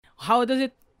how does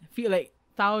it feel like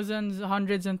thousands,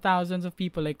 hundreds and thousands of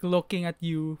people like looking at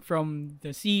you from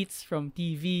the seats, from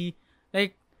TV?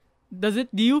 Like, do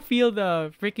you feel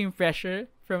the freaking pressure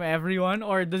from everyone,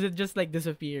 or does it just like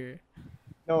disappear?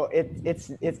 No, it's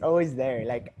always there.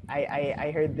 Like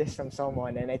I heard this from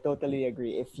someone, and I totally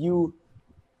agree.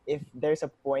 If there's a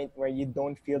point where you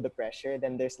don't feel the pressure,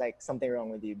 then there's like something wrong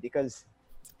with you, because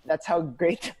that's how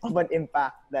great of an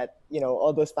impact that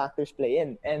all those factors play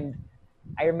in. And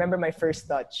I remember my first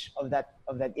touch of that.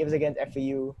 It was against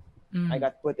FAU. I Mm.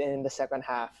 got put in the second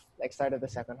half, like start of the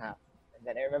second half, and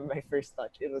then I remember my first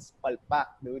touch. It was palpak,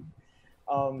 dude.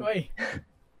 Um, Why?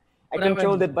 I What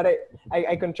controlled happened? it, but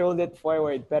I controlled it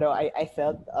forward. Pero I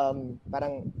felt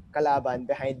parang kalaban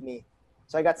behind me.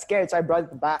 So I got scared, so I brought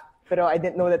it back. Pero I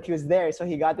didn't know that he was there, so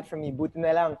he got it from me. Buti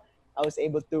na lang, I was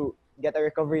able to get a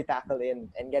recovery tackle in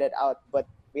and get it out.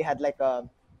 But we had like a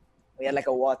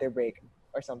water break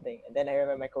or something. And then I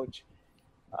remember my coach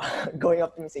going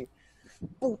up to me saying,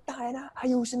 "Puta na,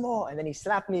 ayusin mo." And then he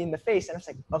slapped me in the face, and I was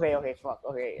like, "Okay, okay, fuck,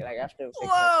 okay." Like I have to fix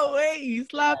Whoa! myself. Wait, he Yeah,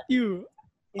 slapped you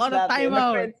he on a slapped me, and my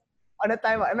timeout. friends on a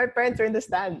timeout, and my parents were in the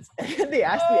stands. And they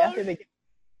asked me Oh, after they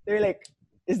were like,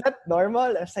 "Is that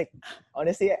normal?" I was like,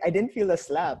 "Honestly, I didn't feel the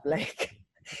slap. Like,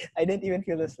 I didn't even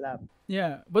feel the slap."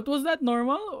 yeah, but was that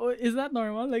normal? Or is that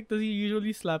normal? Like, does he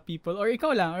usually slap people, or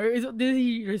ikaw lang, or did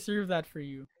he reserve that for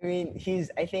you? I mean,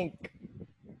 I think,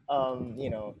 you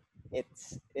know,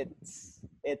 it's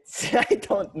I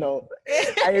don't know.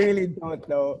 I really don't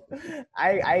know.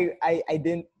 I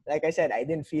didn't, like I said, I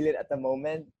didn't feel it at the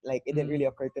moment. Like it didn't really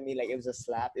Mm. occur to me like it was a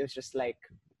slap. It was just like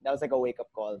that was like a wake up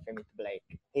call for me to be like,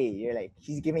 hey, you're like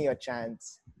he's giving you a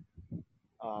chance.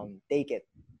 Take it,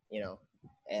 you know,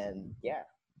 and yeah.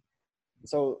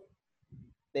 So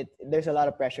there's a lot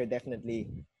of pressure definitely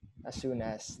as soon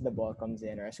as the ball comes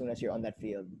in or as soon as you're on that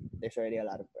field. There's already a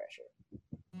lot of pressure.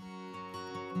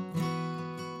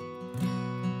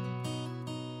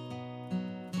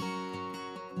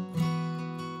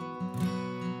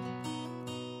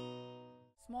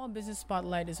 Small Business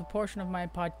Spotlight is a portion of my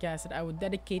podcast that I would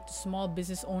dedicate to small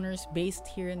business owners based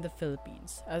here in the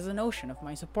Philippines, as a notion of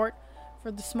my support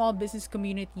for the small business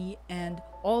community and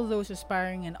all those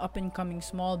aspiring and up and coming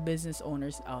small business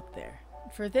owners out there.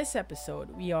 For this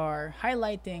episode, we are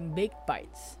highlighting Baked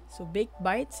Bites. So, Baked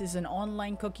Bites is an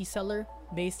online cookie seller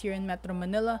based here in Metro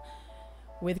Manila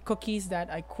with cookies that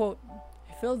I quote,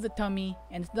 fill the tummy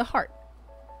and the heart,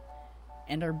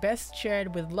 and are best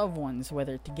shared with loved ones,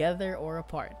 whether together or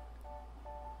apart.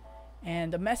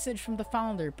 And a message from the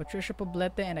founder, Patricia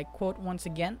Poblete, and I quote once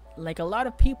again, like a lot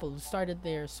of people who started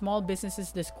their small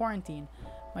businesses this quarantine,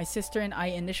 my sister and I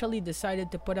initially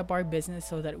decided to put up our business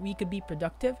so that we could be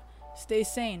productive, stay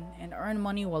sane, and earn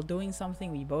money while doing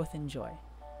something we both enjoy.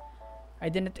 I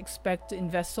didn't expect to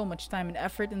invest so much time and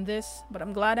effort in this, but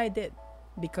I'm glad I did,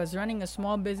 because running a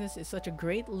small business is such a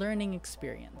great learning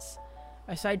experience.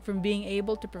 Aside from being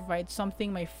able to provide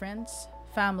something my friends,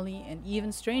 family, and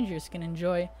even strangers can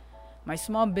enjoy, my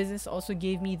small business also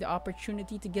gave me the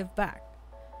opportunity to give back.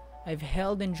 I've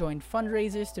held and joined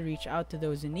fundraisers to reach out to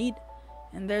those in need,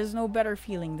 and there's no better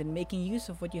feeling than making use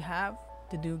of what you have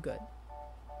to do good.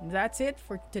 And that's it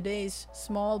for today's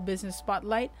Small Business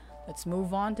Spotlight. Let's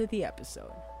move on to the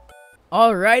episode.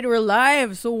 All right, we're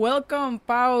live. So welcome,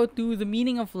 Pao, to the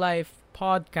Meaning of Life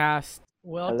podcast.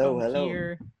 Hello, Welcome hello.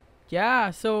 here.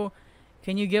 Yeah, so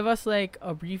can you give us like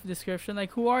a brief description?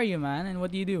 Like, who are you, man, and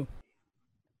what do you do?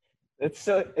 It's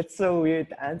so weird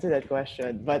to answer that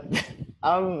question, but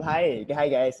hi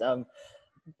guys.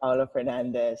 Paolo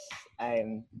Fernandez.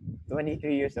 I'm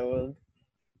 23 years old,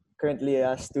 currently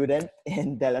a student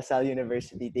in De La Salle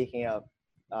University, taking up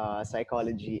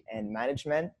psychology and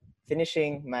management,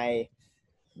 finishing my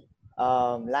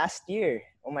last year.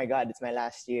 Oh my God, it's my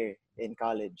last year in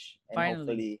college, and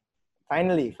Finally.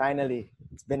 hopefully, finally,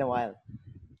 it's been a while.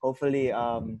 Hopefully,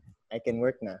 I can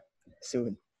work now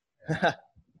soon.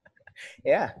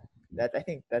 Yeah, that I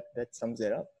think that sums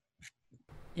it up.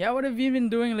 Yeah, what have you been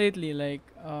doing lately? Like,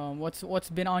 what's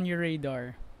been on your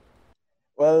radar?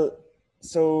 Well,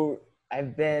 so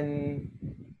I've been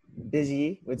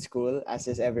busy with school, as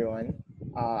is everyone.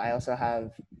 I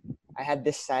had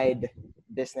this side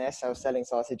business. I was selling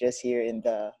sausages here in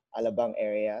the Alabang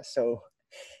area. So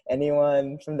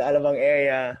anyone from the Alabang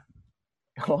area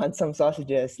want some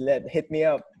sausages, hit me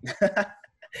up.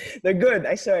 They're good.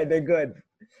 I swear, they're good.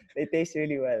 They taste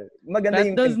really well. Maganda That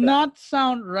yung does timpla. not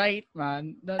sound right,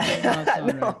 man. That does not sound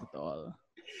right No, at all.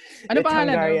 Ano it's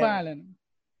pangalan? Ano Hungarian.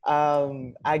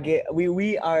 pangalan?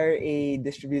 We are a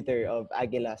distributor of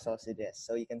Aguila sausages,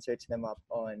 so you can search them up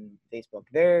on Facebook.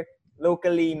 They're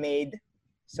locally made,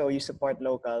 so you support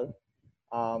local.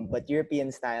 but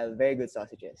European style, very good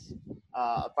sausages.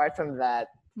 Apart from that,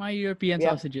 My European we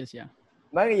have sausages, yeah.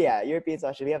 yeah, European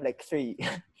sausage. We have like three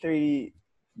three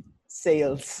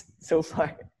sales so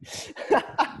far.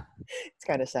 It's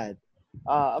kind of sad.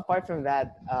 Apart from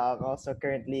that, I'm also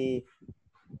currently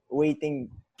waiting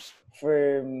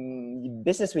for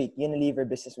business week, Unilever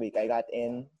business week. I got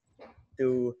in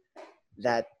to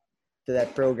that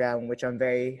that program, which I'm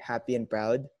very happy and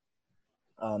proud.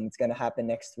 It's gonna happen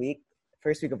next week,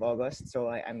 first week of August. So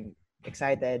I'm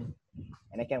excited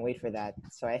and I can't wait for that.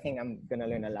 So I think I'm gonna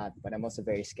learn a lot, but I'm also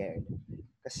very scared.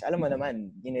 Because alam mo naman,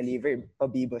 Unilever,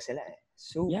 pabibo sila eh.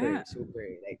 Yeah. Super.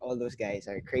 Like all those guys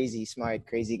are crazy smart,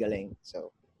 crazy galing.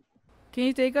 So Can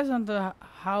you take us on to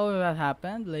how that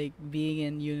happened, like being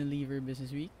in Unilever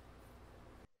Business Week?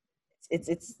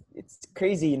 it's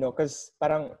crazy, you know, because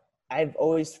parang I've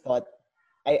always thought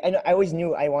I always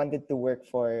knew I wanted to work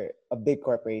for a big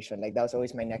corporation. Like that was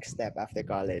always my next step after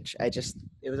college.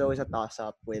 It was always a toss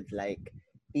up with like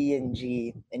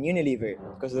P&G and Unilever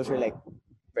because those were like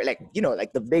you know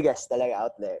like the biggest talaga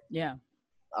out there. Yeah.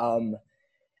 Um,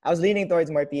 I was leaning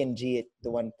towards more P&G at the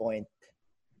one point,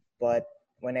 but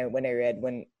when I read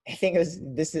when I think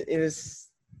it was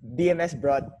BMS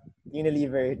brought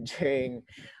Unilever during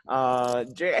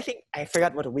I think I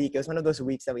forgot what week. It was one of those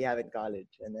weeks that we have in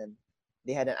college, and then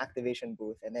they had an activation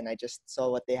booth, and then I just saw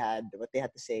what they had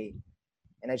to say,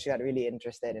 and I just got really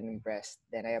interested and impressed.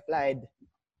 Then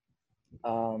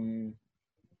um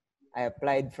I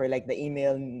applied for like the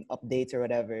email updates or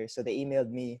whatever. So they emailed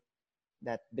me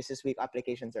that business week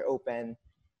applications are open.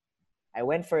 I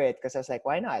went for it because I was like,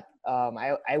 why not?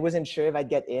 I wasn't sure if I'd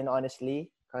get in, honestly,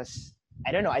 because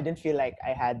I don't know. I didn't feel like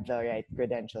I had the right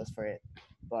credentials for it.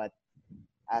 But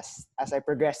as I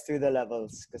progressed through the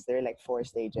levels, because there are like 4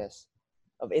 stages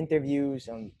of interviews,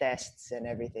 tests, and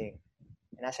everything.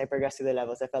 And as I progressed through the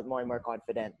levels, I felt more and more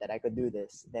confident that I could do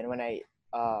this. Then when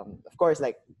of course,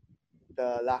 like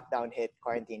the lockdown hit,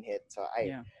 quarantine hit, so I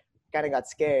Yeah. kind of got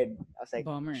scared. I was like,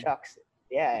 Bummer. shucks.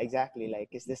 Yeah, exactly. Like,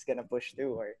 is this gonna push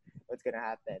through or what's gonna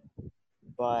happen?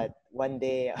 But one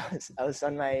day I was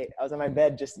on my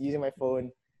bed just using my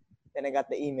phone, and I got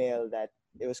the email that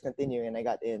it was continuing, and I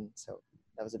got in. So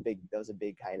that was a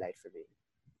big highlight for me.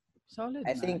 Solid,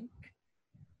 I think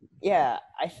man.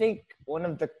 I think one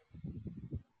of the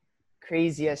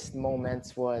craziest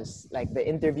moments was like the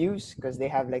interviews because they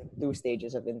have like 2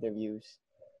 stages of interviews.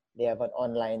 They have an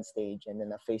online stage and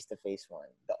then a face-to-face one.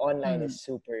 The online Mm. is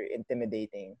super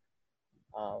intimidating.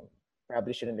 Um,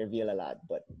 Probably shouldn't reveal a lot,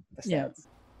 but Yeah. besides.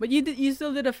 But you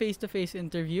still did a face-to-face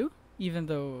interview, even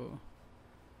though.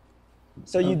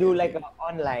 So you Okay, do like okay. an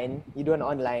online, you do an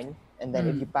online, and then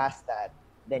if Mm. you pass that,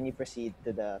 then you proceed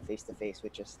to the face-to-face,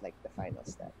 which is like the final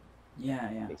step.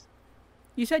 Yeah, yeah. Basically.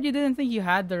 You said you didn't think you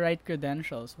had the right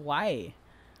credentials. Why?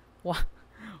 Why?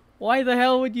 Why the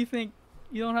hell would you think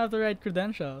you don't have the right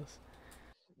credentials?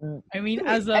 I mean,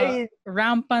 as I a mean,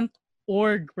 rampant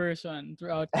org person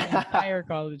throughout your entire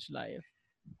college life.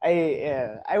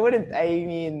 I wouldn't. I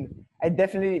mean, I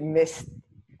definitely missed.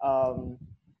 Um,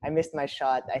 I missed my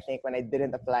shot. I think when I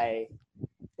didn't apply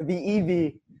to be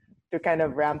EV to kind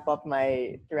of ramp up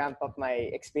my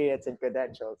experience and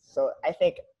credentials. So I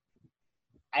think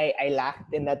I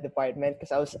lacked in that department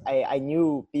because I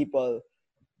knew people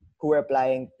who were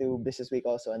applying to Business Week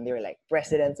also, and they were like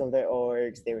presidents of their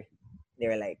orgs. They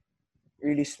were like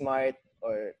really smart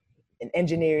or in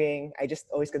engineering. I just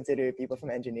always consider people from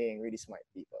engineering really smart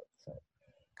people. So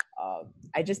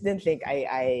I just didn't think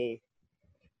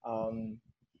um,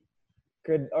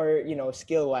 could or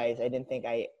skill wise. I didn't think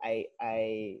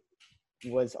I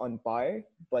was on par.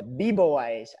 But Bebo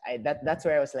wise, that's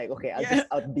where I was like, okay, I'll Yeah. just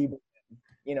out Bebo.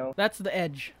 That's the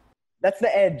edge. That's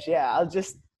the edge. Yeah, I'll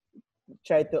just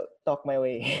try to talk my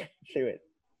way through it.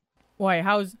 Why?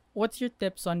 What's your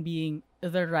tips on being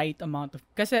the right amount of?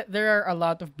 Because there are a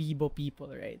lot of Bibo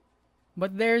people, right?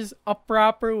 But there's a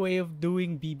proper way of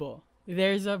doing Bibo.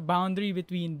 There's a boundary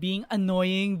between being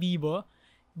annoying Bibo,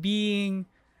 being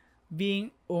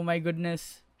oh my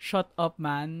goodness, shut up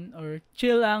man or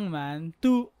chill lang man,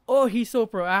 to oh he's so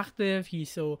proactive,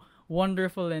 he's so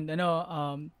wonderful and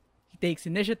he takes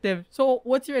initiative. So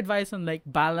what's your advice on like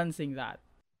balancing that?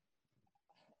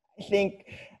 I think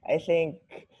I think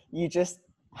you just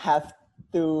have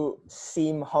to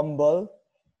seem humble,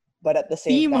 but at the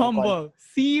same Seem time humble. you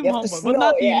Seem have to humble. But no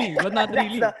not yeah really. But not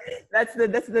really. that's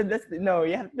the no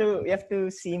you have to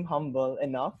seem humble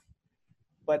enough,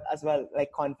 but as well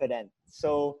like confident.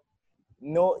 So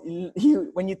no you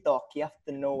when you talk you have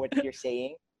to know what you're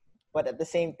saying, but at the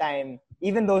same time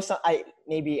even though I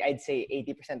maybe I'd say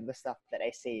 80% of the stuff that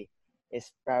I say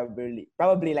is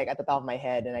probably like at the top of my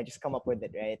head and I just come up with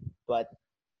it, right? But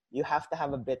you have to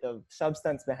have a bit of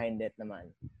substance behind it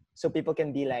naman. So people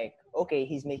can be like, okay,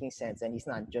 he's making sense and he's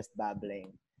not just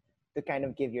babbling, to kind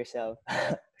of give yourself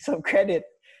some credit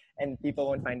and people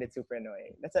won't find it super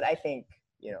annoying. That's what I think,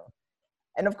 you know.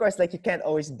 And of course, like you can't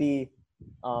always be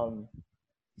um,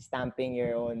 stamping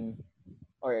your own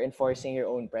or enforcing your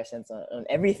own presence on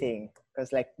everything,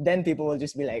 because like then people will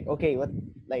just be like, okay, what,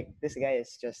 like this guy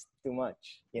is just too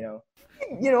much, you know.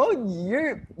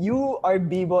 You are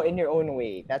bibo in your own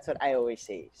way. That's what I always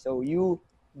say. So you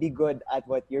be good at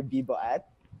what you're bibo at,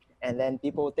 and then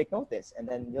people will take notice, and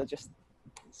then you'll just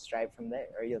strive from there,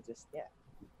 or you'll just yeah.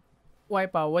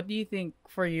 Wipeout, what do you think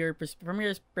for your from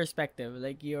your perspective,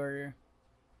 like your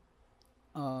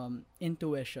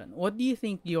intuition? What do you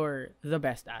think you're the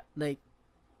best at? Like,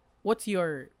 what's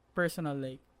your personal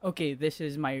like? Okay, this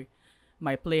is my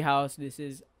playhouse. This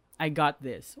is I got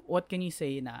this. What can you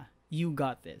say na you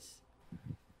got this?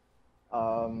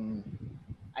 Um,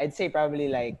 I'd say probably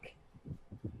like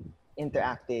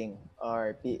interacting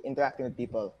with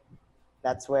people.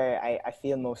 That's where I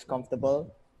feel most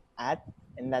comfortable at,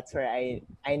 and that's where I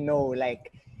know,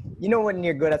 like, when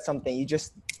you're good at something, you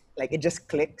just like it just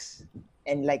clicks,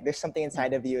 and like there's something Yeah.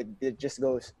 inside of you that just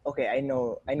goes, okay, I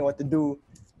know what to do.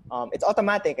 It's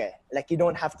automatic, eh? Like you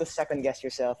don't have to second guess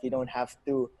yourself, you don't have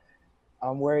to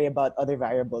worry about other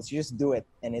variables, you just do it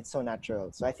and it's so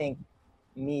natural. So I think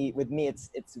with me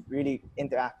it's really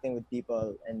interacting with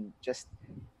people and just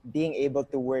being able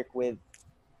to work with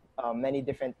many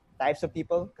different types of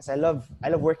people, because I love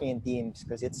working in teams,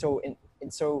 because it's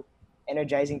so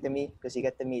energizing to me, because you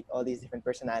get to meet all these different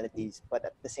personalities, but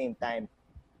at the same time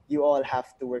you all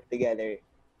have to work together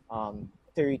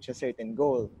to reach a certain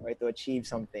goal or to achieve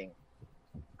something,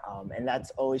 and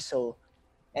that's always so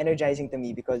energizing to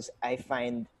me, because I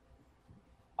find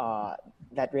uh,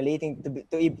 that relating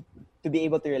to be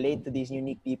able to relate to these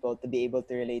unique people, to be able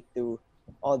to relate to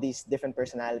all these different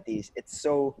personalities. It's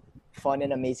so fun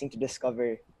and amazing to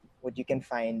discover what you can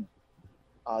find,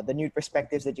 the new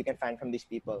perspectives that you can find from these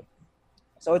people.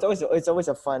 So it's always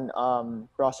a fun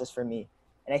process for me,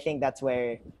 and I think that's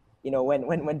where,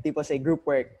 when people say group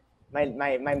work, my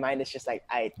mind is just like,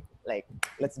 I like,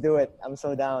 let's do it. I'm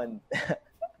so down.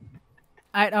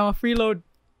 I'm a freeload.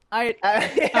 I'm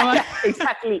a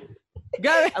Exactly.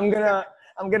 got it.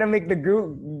 I'm gonna make the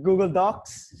group Google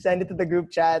Docs, send it to the group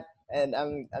chat, and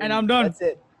And I'm done. that's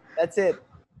it. That's it.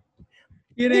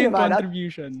 Yun na Think yung about it.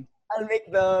 contribution. I'll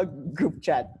make the group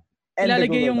chat and the Ilalagay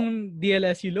Google Docs. yung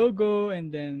DLSU logo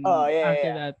and then Oh yeah, after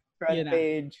yeah. that, Front yun na.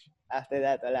 page. After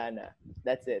that, wala na.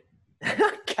 That's it.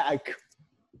 Kag.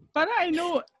 Para I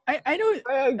know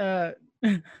Parang- uh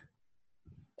parang-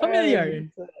 familiar.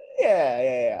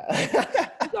 Yeah.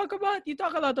 You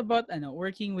talk a lot about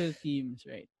working with teams,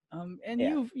 right? And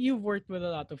Yeah. you've worked with a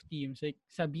lot of teams, like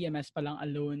sa BMS pa lang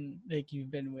alone, like you've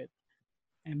been with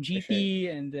For sure. MGT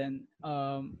and then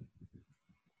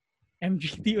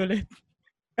MGT ulit.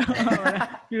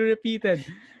 You repeated.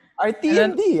 Our And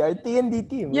then TND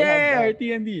team. We had yeah, our that.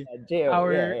 TND. JO.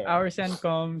 Yeah. Our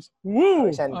Sencoms. Our Woo!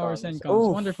 Our Sencoms. Sencoms.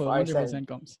 Oof, Wonderful, our wonderful Sen.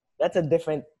 Sencoms. That's a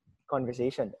different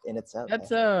conversation in itself. I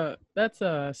think. That's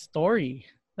a story.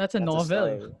 That's a That's a novel.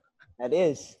 story. That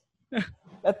is.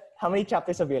 How many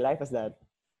chapters of your life is that?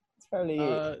 It's probably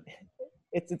Uh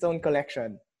it's its own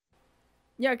collection.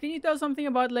 yeah, can you tell something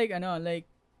about like like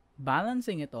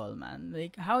balancing it all, man?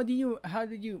 Like how did you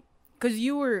cuz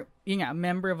you were a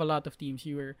member of a lot of teams.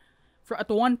 You were for at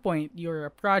one point you were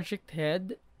a project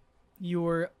head, you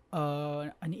were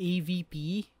an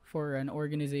AVP for an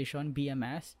organization,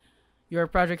 BMS. You're a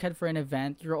project head for an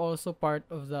event. You're also part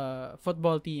of the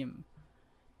football team.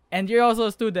 And you're also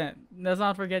a student. Let's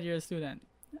not forget you're a student.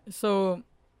 So,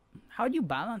 how do you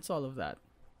balance all of that?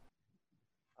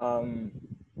 Um,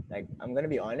 like I'm gonna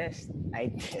be honest,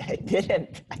 I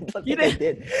didn't. I don't You think I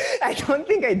did. did. I don't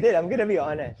think I did. I'm gonna be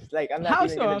honest. Like I'm not How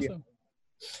even so? gonna How be.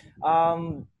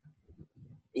 so?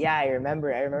 Yeah, I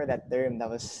remember that term. That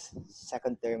was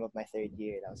second term of my third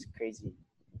year. That was crazy.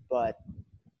 But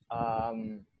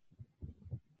um,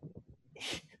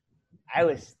 I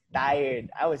was tired.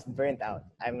 I was burnt out.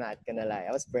 I'm not gonna lie.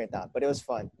 I was burnt out, but it was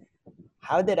fun.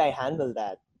 How did I handle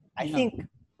that? I Yeah. think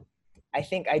I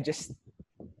think I just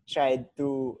tried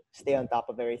to stay on top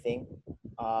of everything.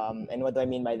 And what do I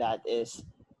mean by that is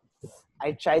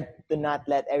I tried to not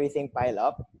let everything pile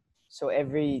up. So at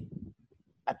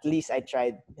least I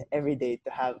tried every day to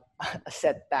have a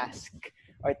set task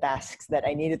or tasks that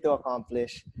I needed to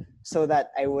accomplish, so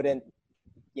that I wouldn't,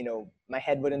 my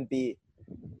head wouldn't be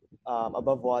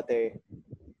above water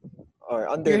or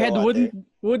under Your the head water.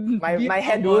 wouldn't My be my above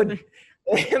head water. would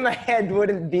my head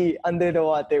wouldn't be under the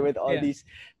water with all Yeah.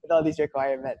 these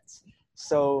requirements.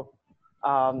 So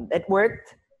it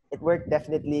worked. It worked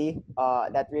definitely.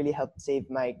 That really helped save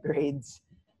my grades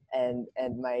and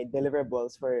my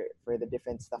deliverables for the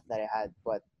different stuff that I had.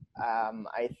 But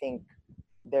I think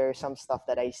there's some stuff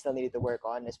that I still needed to work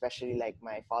on, especially like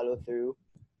my follow through.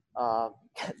 Um,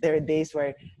 there are days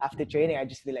where after training, I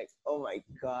just feel like, oh my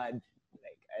god,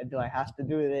 like do I have to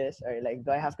do this, or like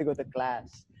do I have to go to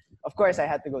class? Of course, I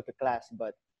had to go to class,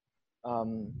 but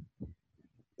um,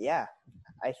 yeah,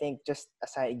 I think just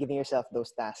aside giving yourself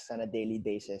those tasks on a daily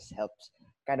basis helps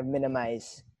kind of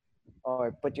minimize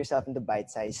or put yourself into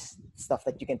bite-sized stuff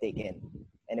that you can take in,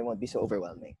 and it won't be so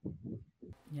overwhelming.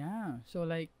 Yeah. So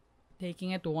like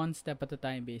taking it one step at a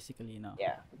time, basically, no.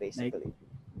 Yeah, Like basically.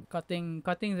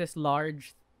 cutting this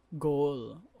large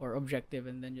goal or objective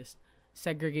and then just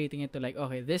segregating it to like,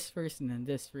 okay, this first and then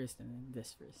this first and then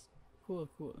this first. Cool,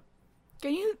 cool.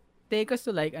 Can you take us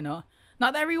to like ano?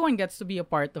 Not everyone gets to be a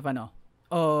part of ano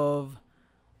of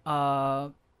uh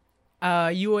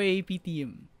UAAP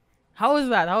team. How was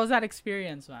that? How was that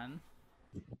experience, man?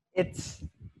 It's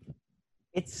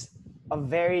it's a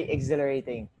very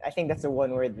exhilarating. I think that's the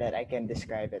one word that I can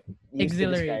describe it. Use to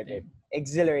describe it.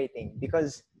 Exhilarating. Exhilarating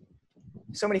because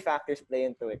so many factors play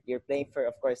into it. You're playing for,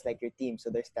 of course, like your team, so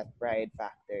there's that pride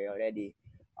factor already.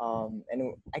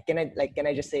 And can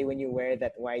I just say when you wear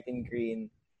that white and green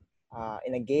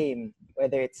in a game,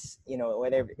 whether it's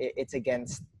whether it's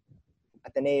against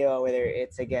Ateneo, whether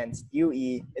it's against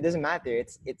UE, it doesn't matter.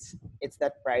 It's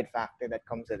that pride factor that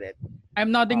comes with it.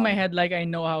 I'm nodding my Um, head like I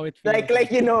know how it feels. like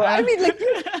I mean, like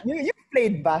you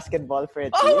played basketball for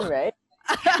a team, Oh! right?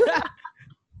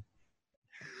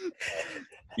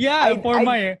 Yeah, I I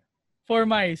for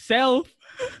myself.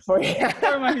 for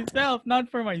For myself, not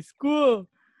for my school.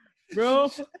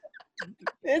 Bro.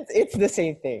 it's the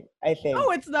same thing, I think.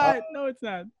 No, it's not. No, it's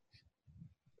not.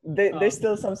 There's Oh.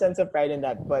 still some sense of pride in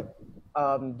that, but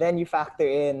then you factor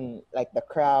in like the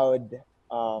crowd,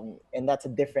 and that's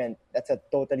a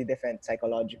totally different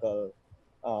psychological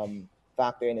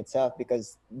factor in itself,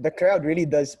 because the crowd really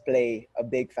does play a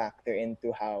big factor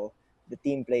into how the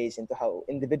team plays, into how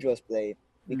individuals play.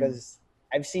 Mm. Because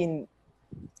I've seen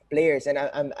players, and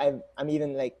I'm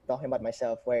even like talking about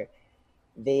myself, where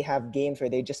they have games where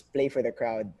they just play for the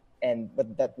crowd, and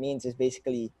what that means is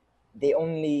basically they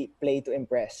only play to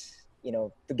impress,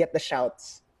 to get the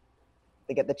shouts,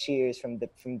 to get the cheers from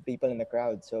people in the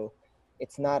crowd. So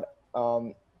it's not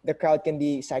the crowd can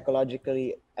be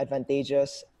psychologically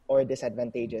advantageous or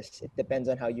disadvantageous. It depends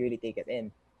on how you really take it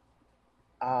in.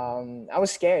 I was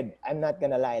scared. I'm not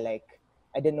gonna lie. Like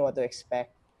I didn't know what to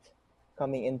expect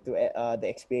coming into the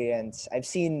experience. I've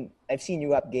seen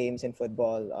UAP games in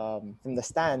football from the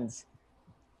stands,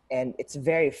 and it's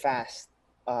very fast.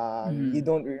 You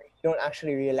Mm. don't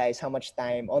actually realize how much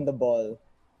time on the ball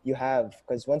you have,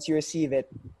 because once you receive it,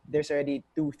 there's already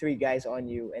 2 3 guys on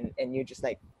you, and you're just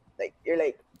like you're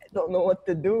like, I don't know what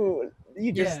to do.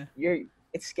 Yeah.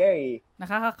 It's scary.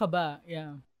 Nakakakaba.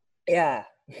 Yeah. Yeah,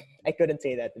 I couldn't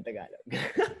say that in Tagalog.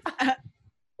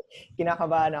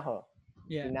 Kinakabahan ako.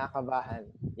 Yeah. Kinakabahan.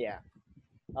 Yeah.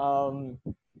 Um,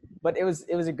 but it was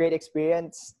a great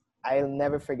experience. I'll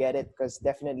never forget it, because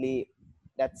definitely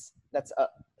that's a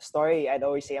story I'd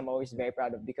always say I'm always very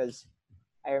proud of, because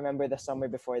I remember the summer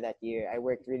before that year, I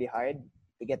worked really hard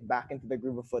to get back into the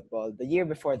groove of football. The year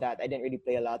before that, I didn't really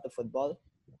play a lot of football.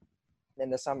 Then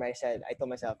the summer, I told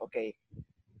myself, okay,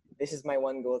 this is my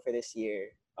one goal for this year.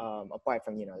 Apart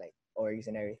from like orgs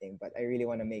and everything, but I really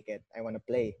want to make it. I want to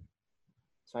play.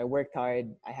 So I worked hard.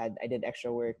 I did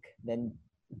extra work. Then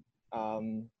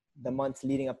the months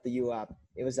leading up to UAP,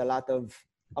 it was a lot of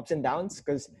ups and downs,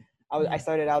 because I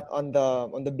started out on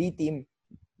the B team,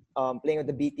 playing with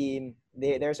the B team.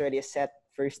 There's already a set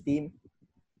first team,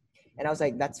 and I was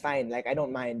like, that's fine. Like I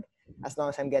don't mind, as long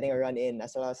as I'm getting a run in,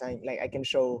 as long as I can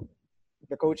show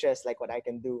the coaches like what I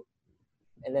can do.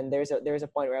 And then there was a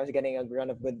point where I was getting a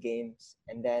run of good games,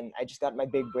 and then I just got my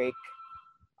big break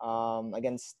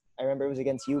against. I remember it was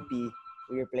against UP.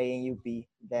 We were playing UP.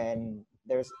 Then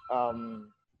there's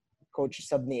coach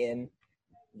subbed me in.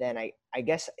 Then I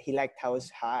guess he liked how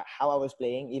I was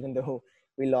playing, even though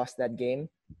we lost that game.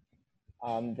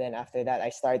 Then after that, I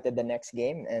started the next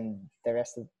game and the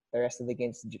rest of the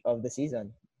games of the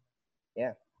season.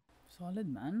 Yeah.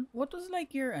 Solid, man. What was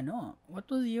like your ano?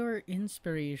 What was your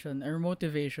inspiration or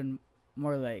motivation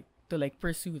more like to like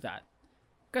pursue that?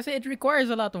 Because it requires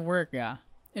a lot of work, yeah.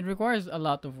 It requires a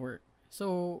lot of work.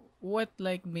 So what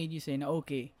like made you say, "No,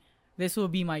 okay, this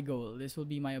will be my goal. This will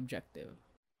be my objective."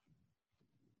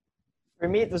 For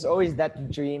me, it was always that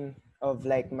dream of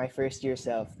like my first year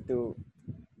self to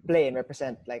play and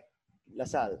represent like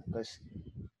LaSalle, because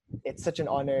it's such an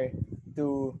honor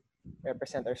to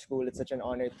represent our school. It's such an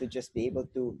honor to just be able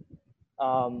to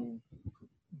um,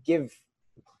 give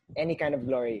any kind of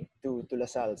glory to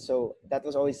LaSalle. So that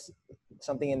was always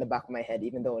something in the back of my head,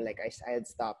 even though like I had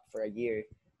stopped for a year.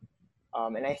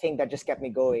 And I think that just kept me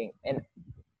going. And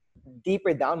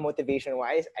deeper down, motivation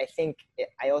wise, I think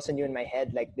I also knew in my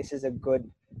head like this is a good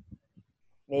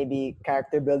maybe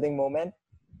character building moment,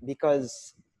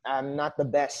 because I'm not the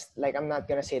best. Like I'm not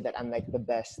gonna say that I'm like the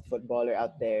best footballer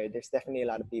out there. There's definitely a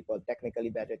lot of people technically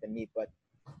better than me, but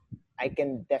I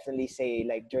can definitely say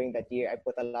like during that year I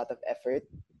put a lot of effort,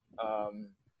 um,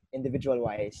 individual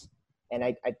wise, and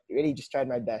I really just tried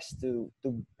my best to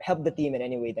help the team in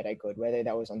any way that I could, whether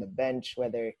that was on the bench,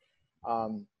 whether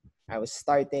um, I was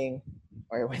starting,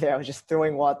 or whether I was just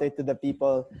throwing water to the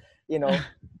people, you know,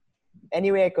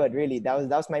 any way I could. Really, that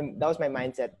was my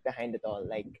mindset behind it all.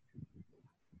 Like,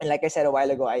 and like I said a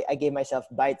while ago, I gave myself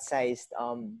bite-sized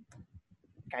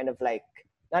kind of like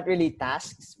not really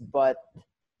tasks, but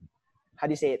how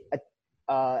do you say it,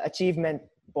 achievement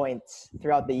points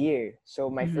throughout the year. So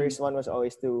my Mm-hmm. first one was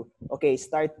always to, okay,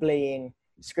 start playing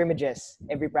scrimmages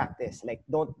every practice. Like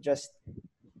don't just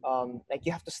like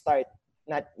you have to start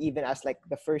not even as like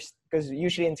the first, because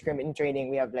usually in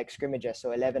training we have like scrimmages,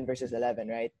 so 11 versus 11,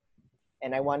 right?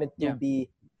 And Yeah.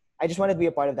 I just wanted to be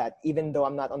a part of that, even though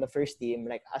I'm not on the first team.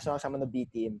 Like as long as I'm on the B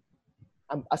team,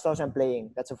 as long as I'm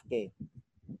playing, that's okay.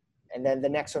 And then the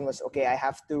next one was, okay, I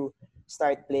have to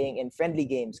start playing in friendly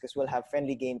games, because we'll have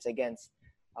friendly games against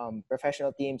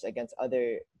professional teams, against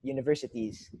other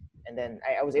universities. And then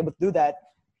I was able to do that.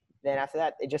 Then after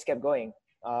that, it just kept going.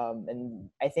 And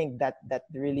I think that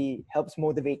really helps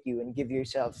motivate you and give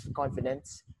yourself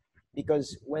confidence,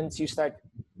 because once you start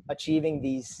achieving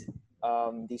these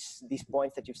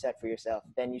points that you've set for yourself,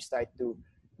 then you start to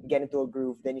get into a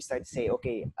groove. Then you start to say,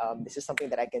 okay, this is something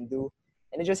that I can do,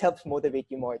 and it just helps motivate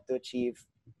you more to achieve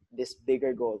this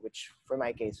bigger goal, which for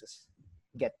my case was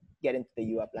get get into the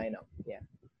UAP lineup. Yeah.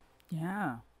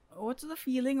 Yeah. What's the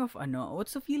feeling of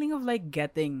like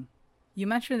getting, you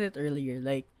mentioned it earlier,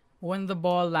 like when the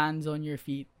ball lands on your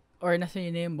feet or nasa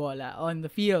yun na yung bola on the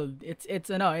field. It's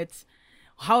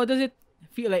how does it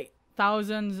feel, like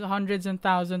thousands, hundreds and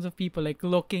thousands of people like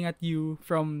looking at you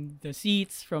from the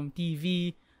seats, from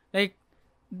TV. Like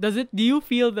do you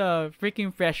feel the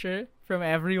freaking pressure from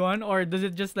everyone, or does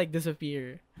it just like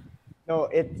disappear? No,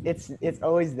 it's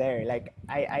always there. Like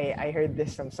I heard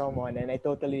this from someone, and I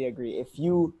totally agree.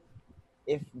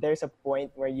 If there's a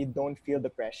point where you don't feel the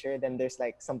pressure, then there's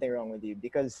like something wrong with you,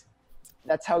 because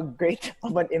that's how great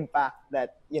of an impact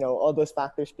that all those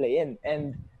factors play in.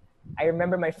 And I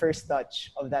remember my first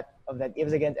touch of that. It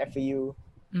was against FAU.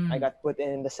 I Mm. got put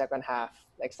in the second half,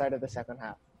 like start of the second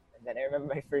half, and then I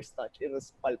remember my first touch. It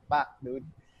was palpak, dude.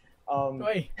 Um,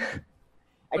 Why?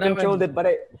 I What controlled happened?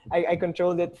 it, but I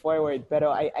controlled it forward.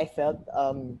 Pero I felt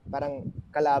parang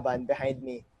kalaban behind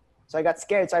me. So I got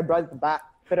scared, so I brought it back.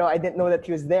 Pero I didn't know that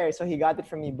he was there, so he got it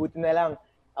from me. Buti na lang,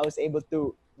 I was able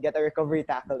to get a recovery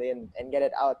tackle in and get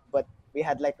it out. But we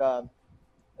had like a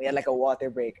water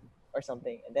break or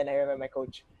something. And then I remember my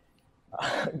coach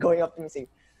going up to me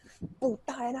saying,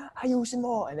 "Puta na, ayusin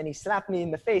mo." And then he slapped me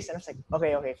in the face, and I was like,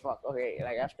 "Okay, okay, fuck, okay."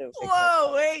 Like I have to fix Whoa,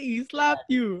 myself. wait, he Yeah, slapped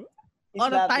you he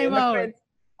on a slapped me, and my timeout. friends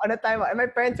on a timeout, and my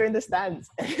parents were in the stands.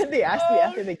 And they asked me Oh,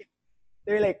 after they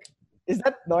were like, "Is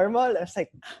that normal?" I was like,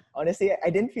 "Honestly, I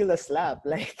didn't feel the slap.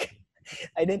 Like,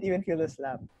 I didn't even feel the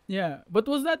slap." yeah, but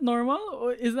was that normal?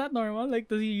 Or is that normal? Like,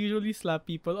 does he usually slap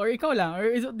people, or ikaw lang,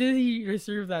 or did he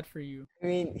reserve that for you? I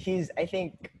mean, I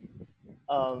think,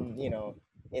 you know,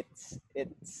 it's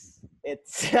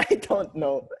I don't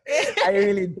know. I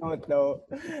really don't know.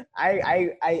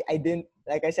 I didn't,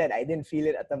 like I said, I didn't feel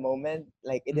it at the moment.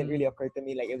 Like it didn't really Mm. occur to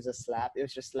me like it was a slap. It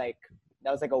was just like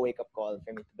that was like a wake up call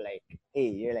for me to be like, hey,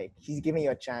 you're like he's giving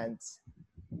you a chance.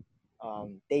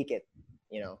 Take it,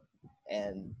 you know.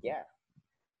 And yeah.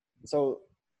 So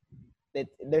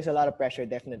there's a lot of pressure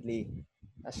definitely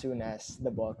as soon as the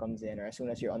ball comes in or as soon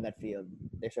as you're on that field,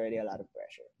 there's already a lot of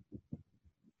pressure.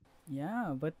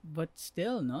 Yeah, but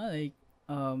still, no, like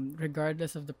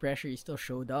regardless of the pressure, you still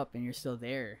showed up and you're still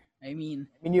there. I mean,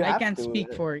 I mean, you I have can't to.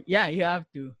 speak for, yeah, you have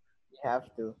to. You have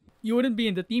to. You wouldn't be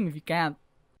in the team if you can't,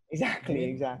 Exactly, right?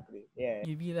 exactly. Yeah.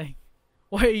 You'd be like,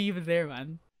 why are you even there,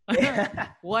 man? Yeah.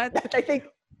 What? That I think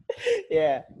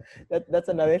yeah. That's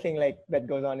another thing like that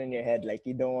goes on in your head. Like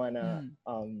you don't wanna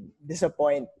Mm,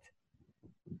 disappoint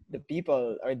the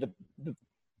people or the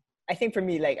I think for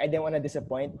me, like I didn't want to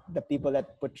disappoint the people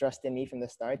that put trust in me from the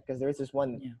start, because there was this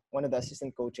one yeah. one of the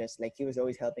assistant coaches, like he was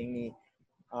always helping me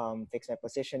fix my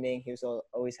positioning. He was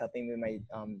always helping me with my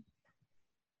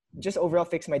just overall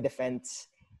fix my defense,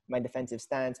 my defensive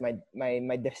stance, my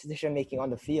decision making on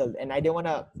the field. And I didn't want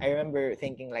to. I remember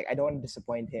thinking like I don't want to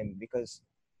disappoint him because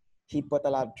he put a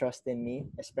lot of trust in me,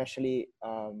 especially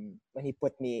when he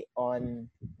put me on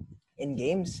in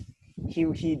games.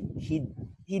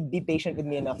 He'd be patient with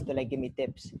me enough to like give me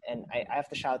tips, and I have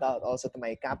to shout out also to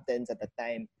my captains at the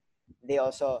time. They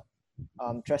also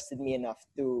trusted me enough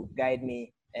to guide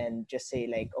me and just say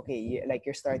like, okay, like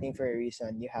you're starting for a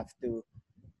reason. You have to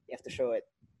show it,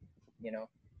 you know.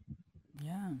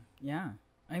 Yeah, yeah.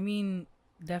 I mean,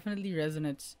 definitely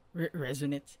resonates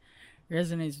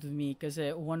with me because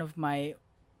one of my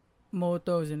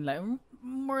mottos in life,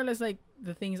 more or less like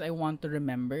the things I want to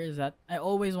remember, is that I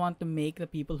always want to make the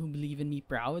people who believe in me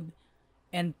proud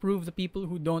and prove the people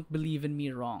who don't believe in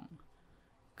me wrong.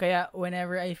 Kaya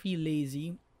whenever I feel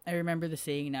lazy, I remember the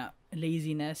saying na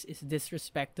laziness is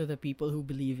disrespect to the people who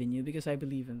believe in you, because I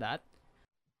believe in that.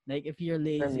 Like if you're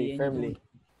Firmly, lazy and you don't, firmly.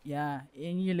 yeah,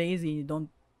 and you're lazy and you don't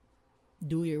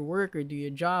do your work or do your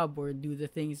job or do the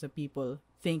things that people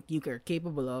think you are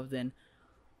capable of, then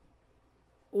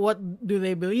what do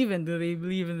they believe in? Do they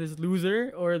believe in this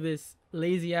loser or this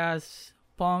lazy ass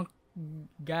punk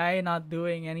guy not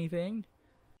doing anything?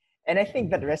 And I think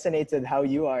that resonates with how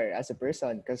you are as a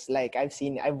person, because like I've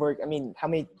worked. I mean, how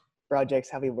many projects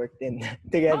have we worked in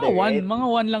Mga together, one, right? mga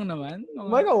one lang naman. Mga,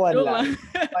 Mga one joke lang. lang.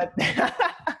 But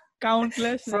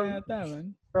Countless na from yata, man.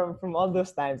 from all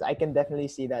those times, I can definitely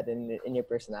see that in your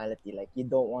personality. Like you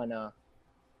don't wanna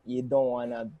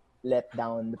let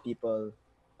down the people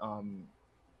um,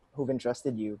 who've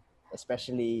entrusted you,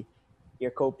 especially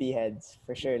your copy heads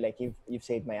for sure. Like you've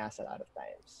saved my ass a lot of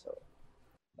times. So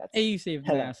Eh, that's you saved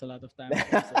my ass a lot of times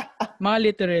also. Mga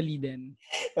literally din.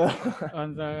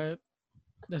 On the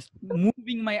just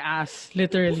moving my ass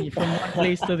literally from one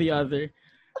place to the other.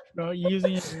 So,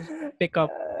 using your pickup.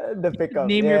 the You should pickup.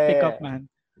 name your Yeah, pickup, yeah. man.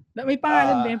 May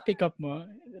pangalan ba Uh, yung pickup mo?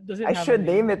 Does it I have a should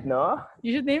name name? it, no?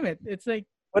 You should name it. It's like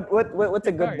What's a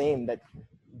your good card. name? That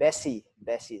Bessie.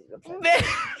 Bessie looks like.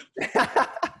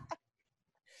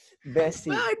 Bessie.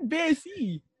 Bakit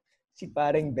Bessie? Si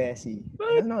paring Bessie. I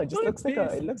Bakit, don't know. It just bakit looks like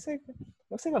Bessie?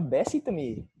 looks like a Bessie to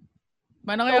me.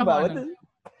 Paano Ikaw kaya ba? kung What ano? is,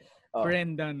 oh.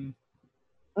 Brendan.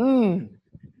 Mm.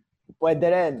 Pwede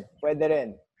rin. Pwede rin.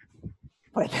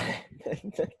 Pwede rin.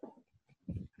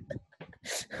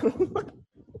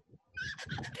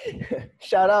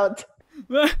 Shout out.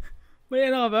 May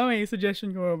ano ka ba? May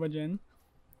suggestion ko ba dyan?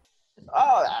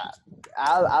 Oh,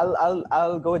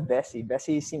 I'll go with Bessie.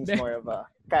 Bessie seems Be- more of a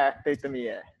character to me.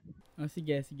 Eh. Oh,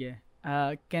 sige, sige.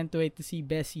 Can't wait to see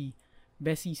Bessie.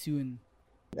 Bessie soon.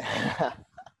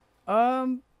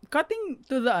 Cutting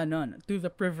to the to the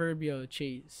proverbial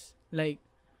chase. Like,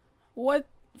 what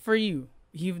for you?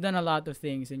 You've done a lot of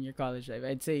things in your college life.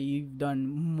 I'd say you've done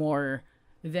more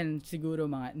than siguro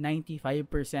mga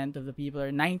 95% of the people, or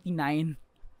 99%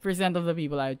 of the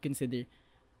people I would consider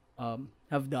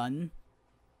have done.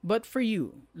 But for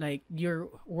you, like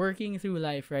you're working through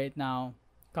life right now,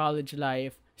 college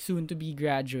life, soon to be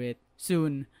graduate,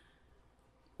 soon.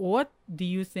 What do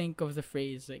you think of the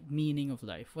phrase like meaning of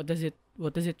life? What does it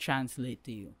translate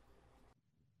to you?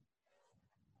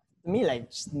 To me, like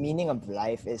just meaning of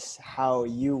life is how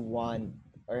you want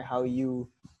or how you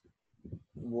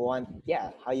want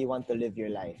to live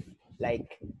your life.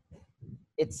 Like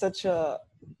it's such a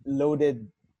loaded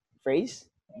phrase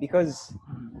because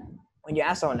when you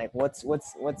ask someone like what's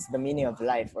the meaning of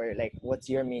life or like what's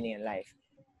your meaning in life,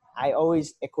 I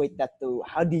always equate that to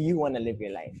how do you want to live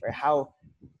your life or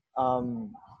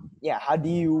um how do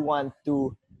you want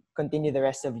to continue the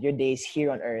rest of your days here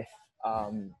on earth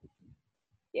um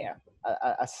yeah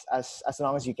as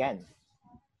long as you can.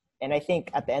 And I think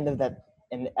at the end of that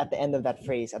and at the end of that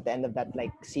phrase, at the end of that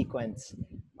like sequence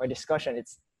or discussion,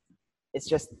 it's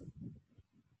just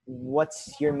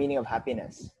what's your meaning of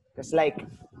happiness? Because like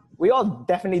we all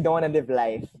definitely don't want to live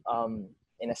life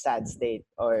in a sad state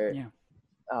or Yeah.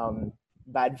 um,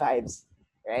 bad vibes,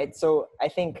 right? So I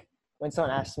think when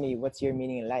someone asks me what's your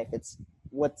meaning in life, it's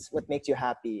what makes you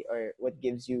happy or what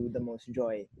gives you the most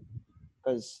joy,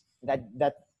 because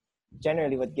that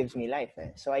generally what gives me life. Eh?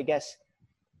 So I guess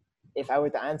if I were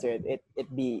to answer it,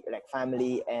 it'd be like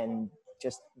family and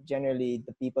just generally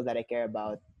the people that I care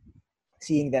about,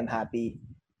 seeing them happy,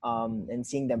 and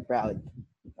seeing them proud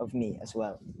of me as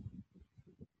well.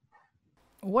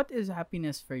 What is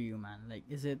happiness for you, man? Like,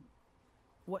 is it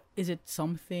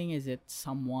something? Is it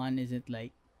someone? Is it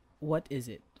like, what is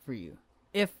it for you?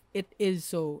 If it is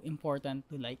so important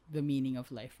to like the meaning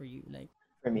of life for you, like,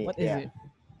 For me, what is yeah. it?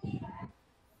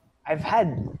 I've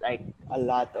had like a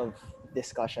lot of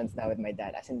discussions now with my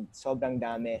dad. As in, sobrang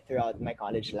dami throughout my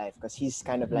college life because he's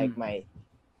kind of like Mm,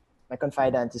 my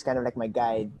confidant. He's kind of like my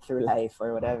guide through life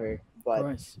or whatever. of But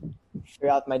course.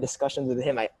 throughout my discussions with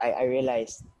him, I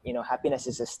realized, happiness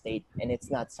is a state, and it's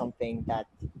not something that's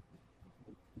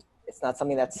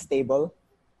stable.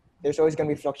 There's always going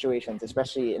to be fluctuations,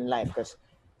 especially in life, because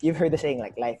you've heard the saying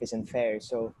like life isn't fair.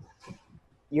 So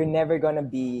you're never going to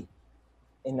be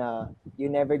you're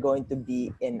never going to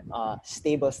be in a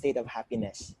stable state of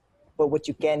happiness. But what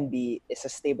you can be is a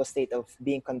stable state of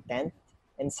being content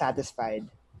and satisfied.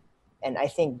 And I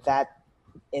think that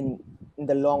in in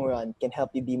the long run can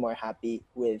help you be more happy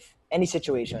with any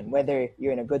situation, whether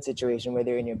you're in a good situation, whether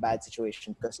you're in a bad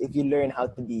situation. Because if you learn how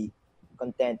to be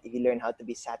content, if you learn how to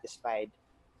be satisfied,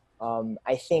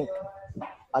 I think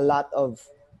a lot of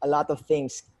a lot of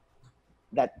things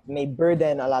that may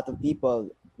burden a lot of people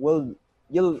will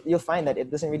you'll find that it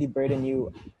doesn't really burden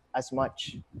you as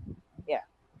much. Yeah.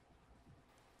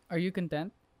 Are you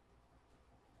content?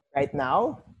 Right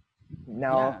now,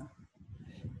 no.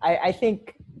 Yeah. I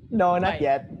think no, not Why?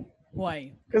 yet.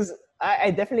 Why? Because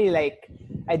I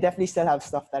definitely still have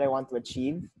stuff that I want to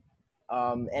achieve.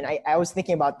 And I was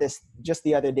thinking about this just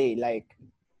the other day, like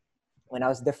when I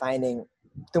was defining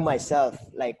to myself,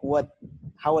 like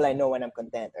how will I know when I'm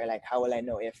content, or like how will I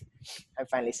know if I'm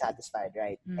finally satisfied,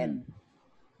 right? Mm,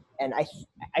 And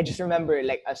I just remember,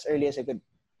 like, as early as I could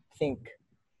think,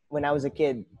 when I was a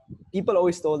kid, people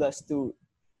always told us to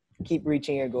keep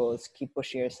reaching your goals, keep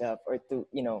pushing yourself, or to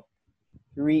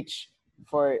reach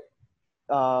for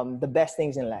the best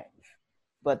things in life.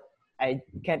 But I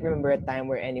can't remember a time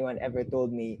where anyone ever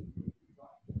told me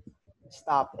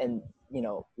stop and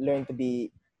learn to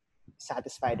be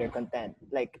satisfied or content.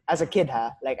 Like as a kid,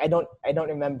 like I don't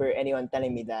remember anyone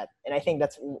telling me that, and I think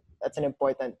that's an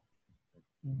important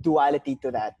duality to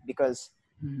that, because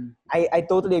mm, I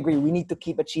totally agree. We need to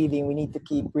keep achieving. We need to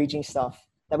keep reaching stuff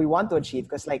that we want to achieve,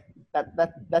 because like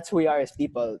that's who we are as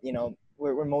people.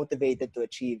 We're motivated to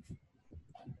achieve,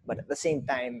 but at the same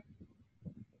time,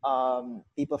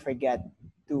 people forget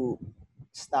to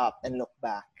stop and look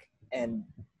back and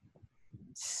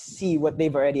see what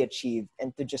they've already achieved,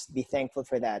 and to just be thankful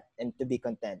for that and to be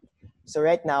content. So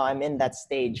right now I'm in that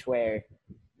stage where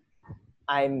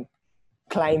I'm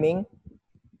climbing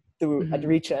to mm.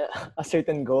 reach a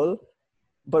certain goal.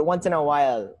 But once in a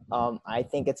while, I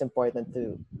think it's important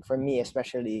for me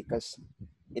especially, because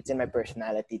it's in my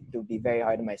personality to be very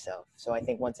hard on myself. So I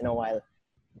think once in a while,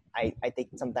 I take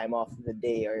some time off the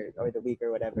day or the week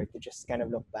or whatever to just kind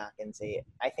of look back and say,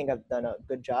 I think I've done a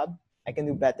good job. I can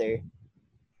do better,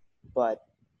 but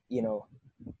you know,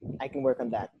 I can work on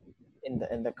that in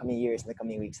the coming years, in the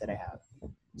coming weeks that I have.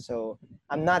 So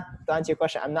I'm not to answer your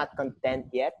question, I'm not content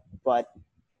yet, but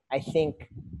I think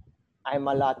I'm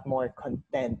a lot more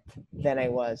content than I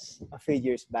was a few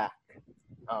years back.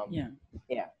 Um, Yeah.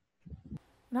 yeah.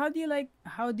 And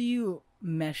how do you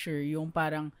measure yung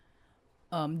parang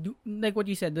like what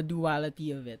you said, the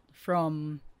duality of it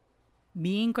from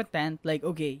being content, like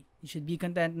okay, you should be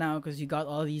content now because you got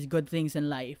all these good things in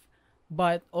life,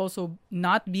 but also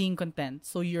not being content,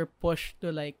 so you're pushed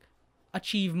to like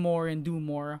achieve more and do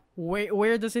more.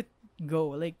 Where does it go?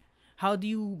 Like how do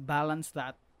you balance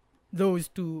those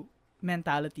two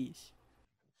mentalities?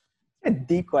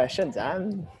 Deep questions.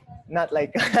 I'm not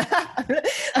like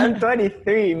I'm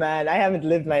 23, man. I haven't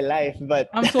lived my life, but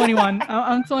I'm 21.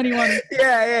 I'm 21.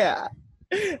 yeah, yeah.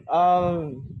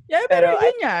 Yeah, pero Pero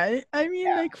yun nga. I mean,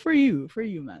 yeah, like for you,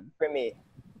 man. for me,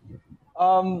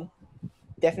 um,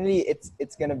 definitely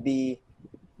it's gonna be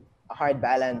a hard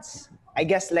balance. I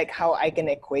guess like how I can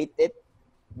equate it,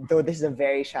 though this is a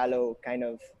very shallow kind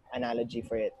of analogy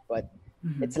for it, but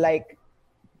Mm-hmm. it's like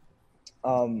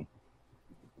um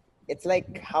it's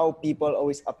like how people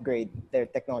always upgrade their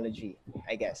technology,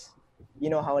 I guess. You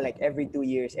know how like every 2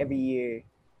 years, every year,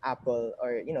 Apple,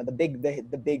 or the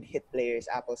big hit players,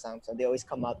 Apple, Samsung, they always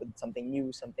come out with something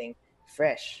new, something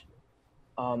fresh.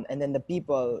 And then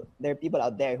there are people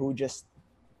out there who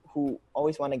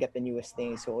always want to get the newest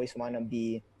things, who always want to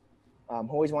who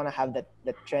always want to have that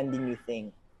trendy new thing.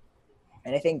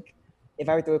 And I think if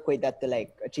I were to equate that to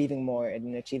like achieving more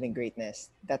and achieving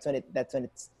greatness, that's when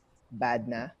it's bad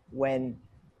na,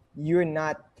 you're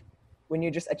not when you're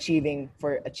just achieving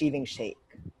for achieving sake.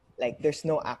 Like there's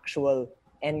no actual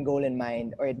end goal in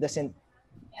mind, or it doesn't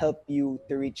help you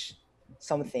to reach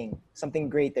something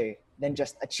greater than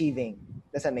just achieving.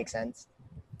 Does that make sense?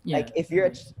 Yeah, Like of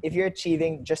course. if you're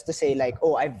achieving just to say like,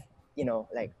 oh, I've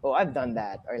done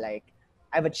that, or like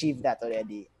I've achieved that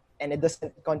already, and it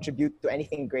doesn't contribute to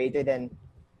anything greater than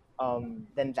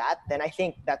that, then I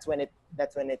think that's when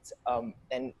that's when it's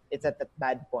and it's at the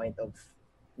bad point of,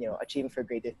 achieving for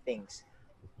greater things.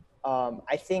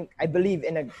 I believe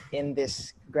in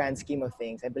this grand scheme of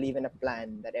things. I believe in a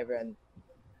plan that everyone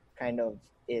kind of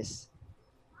is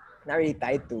not really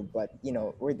tied to, but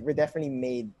we're definitely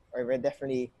made, or we're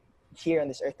definitely here on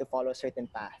this earth to follow a certain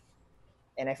path.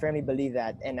 And I firmly believe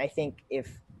that. And I think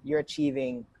if your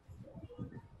achieving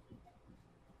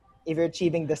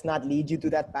does not lead you to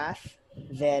that path,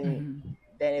 then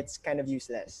it's kind of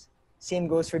useless. Same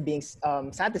goes for being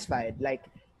satisfied. Like,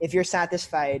 if you're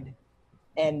satisfied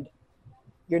and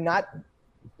you're not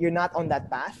on that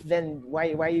path, then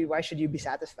why should you be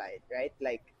satisfied, right?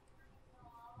 Like,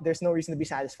 there's no reason to be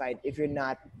satisfied if you're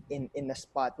not in a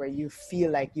spot where you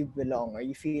feel like you belong, or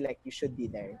you feel like you should be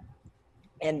there.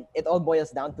 And it all boils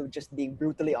down to just being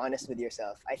brutally honest with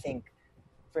yourself. I think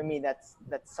for me, that's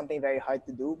something very hard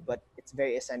to do, but it's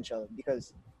very essential,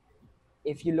 because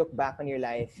if you look back on your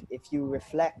life, if you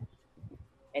reflect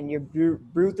and you're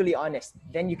brutally honest,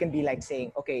 then you can be like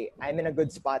saying, okay, I'm in a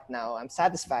good spot now, I'm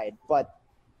satisfied, but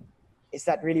is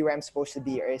that really where I'm supposed to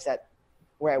be, or is that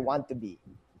where I want to be?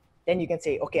 Then you can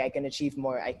say, okay, I can achieve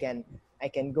more, I can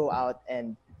go out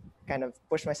and kind of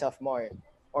push myself more.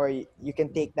 Or you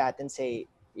can take that and say,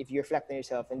 if you reflect on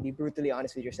yourself and be brutally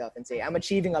honest with yourself and say, I'm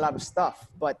achieving a lot of stuff,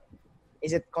 but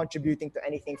is it contributing to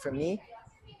anything for me?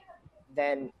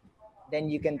 Then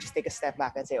you can just take a step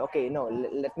back and say, okay, no,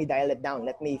 let me dial it down.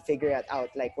 Let me figure it out.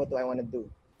 Like, what do I want to do?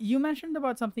 You mentioned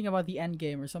about something about the end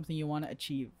game or something you want to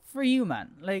achieve. For you,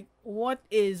 man, like, what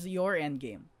is your end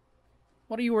game?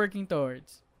 What are you working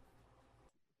towards?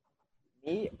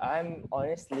 Me, I'm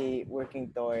honestly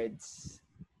working towards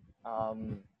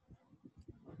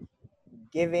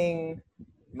giving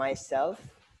myself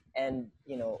and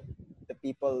the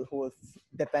people who will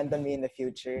depend on me in the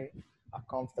future a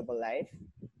comfortable life.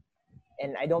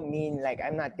 And I don't mean, like,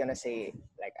 I'm not gonna say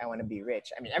like I want to be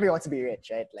rich. I mean, everyone wants to be rich,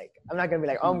 right? Like, I'm not gonna be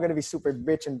like, oh, I'm gonna be super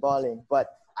rich and balling, but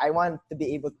I want to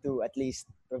be able to at least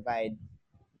provide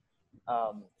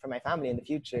for my family in the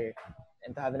future,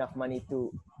 and to have enough money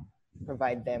to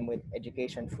provide them with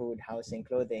education, food, housing,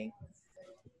 clothing,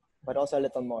 but also a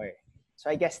little more. So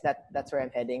I guess that's where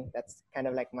I'm heading. That's kind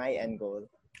of like my end goal.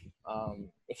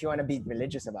 If you want to be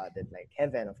religious about it, like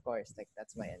heaven, of course, like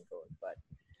that's my end goal. But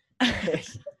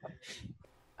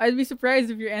I'd be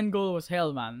surprised if your end goal was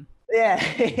hell, man.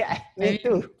 yeah, me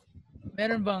too.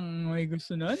 Meron bang may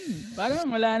gusto nun? Parang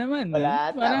wala naman.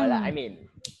 Wala, Parang, wala. I mean,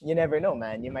 you never know,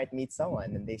 man. You might meet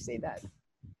someone and they say that.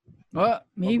 oh,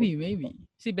 maybe.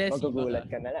 Si Bessie. Magugulat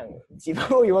Baka. ka na lang.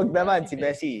 Uy, wag naman. Si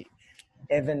Bessie.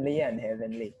 Heavenly yan,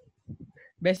 heavenly.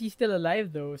 Bessie's still alive,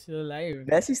 though. Still alive.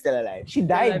 Bessie's still alive. She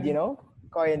died, alive.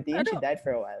 Quarantine. She died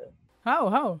for a while.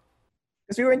 How?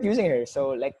 Because we weren't using her. So,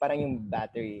 like, parang yung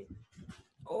battery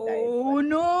died. Oh,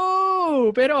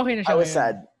 no! Pero okay na siya I was ngayon.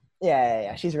 sad.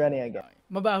 Yeah. She's running again.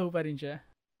 Mabaho pa rin siya.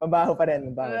 Mabaho pa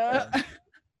rin.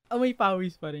 May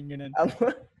pawis pa rin, ganun.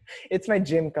 It's my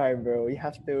gym car, bro. You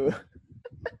have to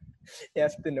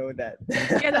know that.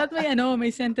 Yeah, that way,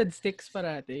 may scented sticks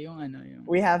parate. Yung.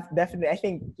 We have definitely, I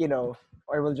think,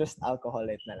 or we'll just alcohol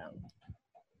it na lang.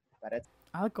 But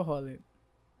alcohol it?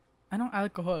 Anong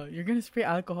alcohol? You're gonna spray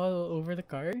alcohol all over the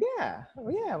car? Yeah.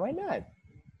 Why not?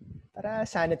 Para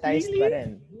sanitized pa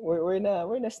rin. We're in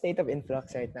a state of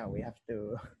influx right now. We have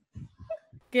to.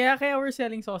 Kaya we're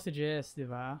selling sausages, di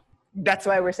ba? That's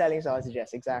why we're selling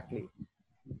sausages, exactly.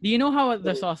 Do you know how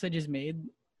the sausage is made?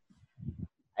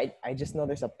 I just know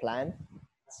there's a plant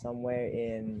somewhere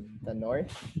in the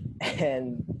north,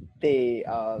 and they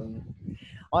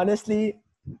honestly,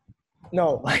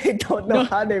 no, I don't know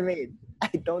how they're made.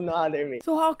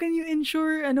 So how can you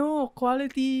ensure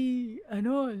quality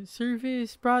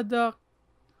service, product,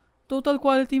 total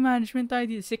quality management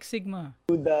idea, Six Sigma?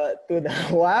 To the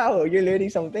wow, you're learning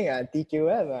something,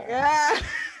 TQM. Yeah.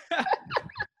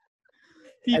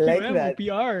 I like that.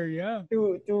 PR, yeah.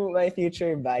 To my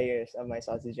future buyers of my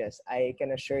sausages, I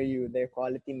can assure you they're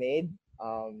quality made,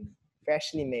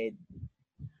 freshly made.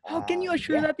 How can you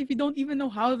assure that if you don't even know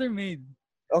how they're made?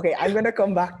 Okay, I'm gonna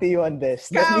come back to you on this.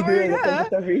 Let me do a little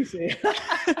bit of research.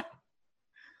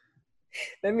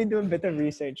 Let me do a bit of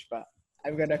research pa.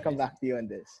 I'm gonna come back to you on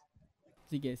this.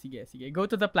 Sige. Go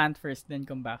to the plant first, then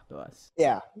come back to us.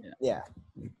 Yeah.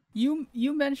 You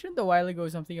mentioned a while ago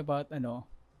something about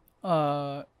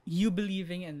you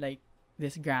believing in like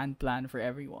this grand plan for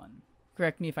everyone.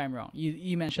 Correct me if I'm wrong.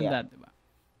 You mentioned that, diba?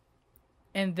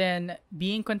 And then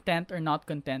being content or not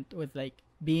content with like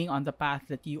being on the path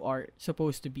that you are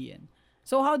supposed to be in.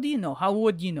 So how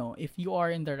would you know if you are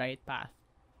in the right path?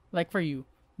 Like for you,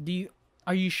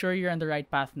 are you sure you're on the right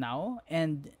path now?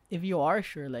 And if you are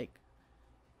sure, like,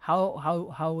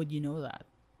 How would you know that?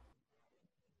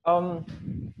 Um,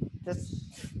 that's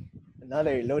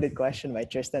another loaded question by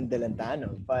Tristan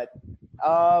Delantano. But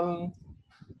um,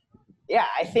 yeah,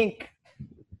 I think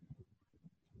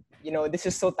this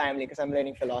is so timely because I'm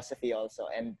learning philosophy also,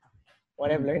 and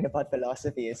what I've Mm. learned about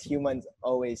philosophy is humans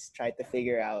always try to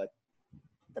figure out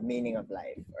the meaning of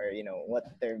life, or what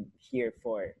they're here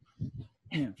for.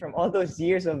 Yeah. From all those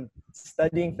years of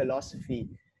studying philosophy,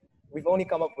 we've only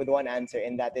come up with one answer,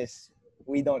 and that is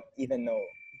we don't even know.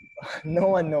 No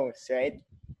one knows, right?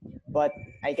 But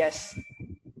I guess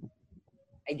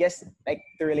like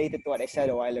to relate it to what I said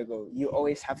a while ago, you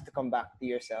always have to come back to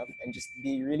yourself and just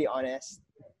be really honest,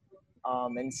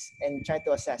 and try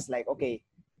to assess, like, okay,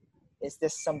 is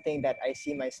this something that I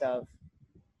see myself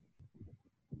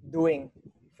doing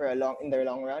for a long in the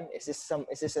long run? Is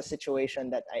this a situation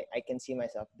that I can see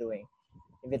myself doing?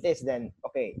 If it is, then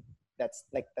okay, that's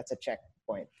a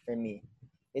checkpoint for me.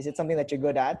 Is it something that you're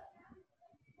good at?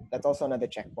 That's also another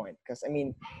checkpoint. Because I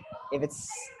mean, if it's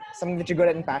something that you're good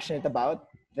at and passionate about,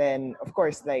 then of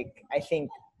course, like, I think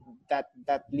that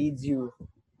leads you,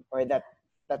 or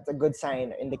that's a good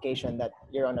sign or indication that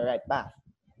you're on the right path.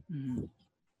 Mm.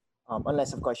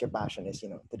 Unless of course your passion is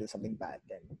to do something bad,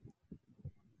 then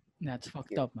That's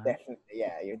fucked you're up, man.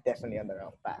 definitely on the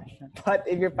wrong path. That- But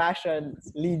if your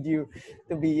passions lead you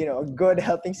to be a good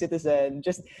helping citizen,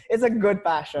 just it's a good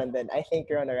passion, then I think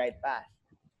you're on the right path.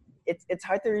 It's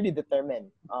hard to really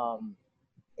determine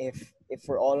if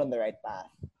we're all on the right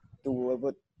path to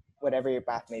whatever your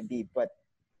path may be. But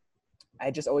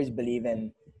I just always believe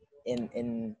in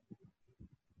in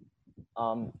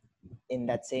um in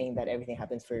that saying that everything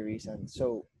happens for a reason.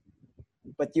 So,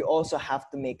 but you also have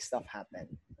to make stuff happen.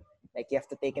 Like, you have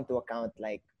to take into account,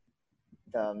 like,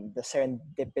 the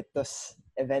serendipitous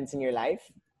events in your life,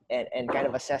 and kind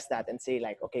of assess that and say,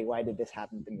 like, okay, why did this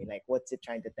happen to me? Like, what's it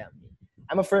trying to tell me?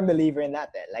 I'm a firm believer in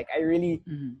that. Like,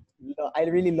 Mhm. I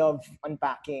really love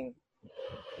unpacking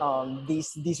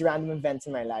these random events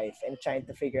in my life and trying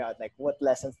to figure out, like, what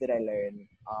lessons did I learn,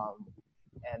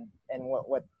 and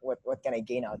what can I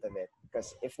gain out of it?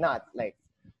 Because if not, like,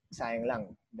 sayang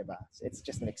lang, diba? It's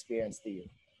just an experience to you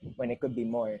when it could be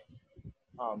more.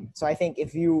 So I think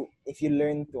if you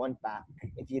learn to unpack,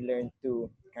 if you learn to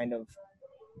kind of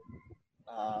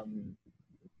um,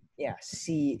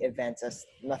 see events as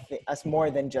nothing, as more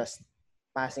than just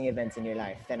passing events in your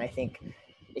life, then I think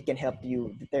it can help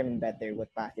you determine better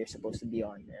what path you're supposed to be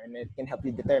on, and it can help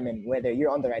you determine whether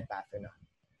you're on the right path or not.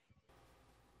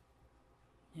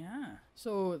 Yeah.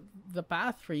 So the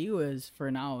path for you is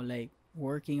for now like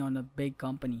working on a big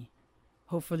company,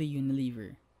 hopefully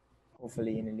Unilever.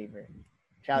 Hopefully, Unilever.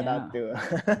 Shout out Yeah.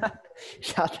 to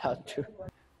shout out to.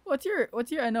 What's your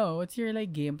I know, what's your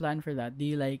like game plan for that? Do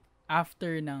you like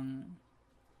after ng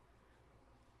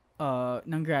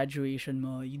graduation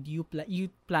mo, you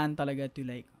plan talaga to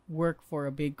like work for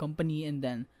a big company and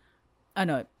then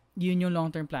ano, yun yung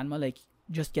long-term plan mo like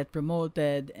just get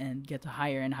promoted and get a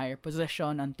higher and higher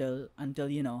position until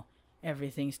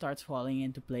everything starts falling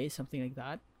into place, something like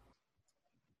that.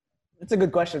 That's a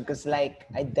good question, because, like,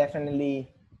 I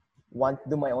definitely want to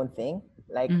do my own thing.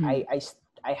 Like, Mhm.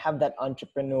 I have that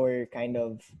entrepreneur kind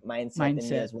of mindset in me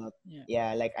Mindset. as well. Yeah.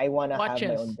 Yeah, like, I want to have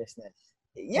my own Watches. business.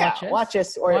 Yeah, Watches? watches,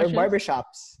 or Watches?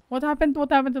 barbershops. What happened to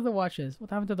the watches? What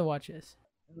happened to the watches?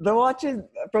 The watches,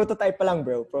 prototype pa lang,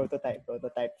 bro. Prototype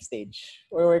stage.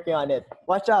 We're working on it.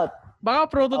 Watch out. Baka I was,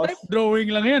 prototype drawing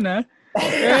lang yan ha.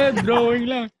 Drawing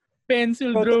lang.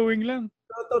 Pencil Proto, drawing lang.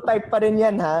 prototype pa rin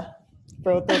yan, ha?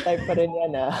 Prototype pa rin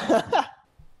yan, ha?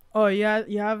 Oh yeah,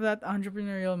 you have that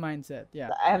entrepreneurial mindset.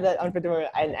 Yeah. I have that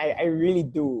entrepreneur, and I really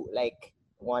do, like,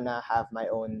 wanna have my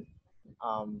own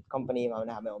company. I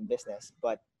wanna have my own business.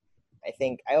 But I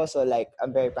think I also, like,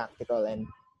 I'm very practical, and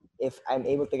if I'm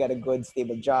able to get a good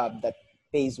stable job that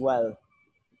pays well,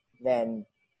 then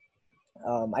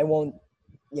I won't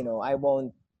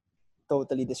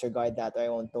totally disregard that, or I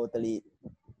won't totally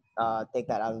take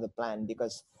that out of the plan,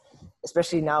 because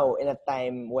especially now in a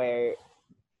time where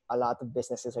a lot of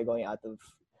businesses are going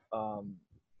um,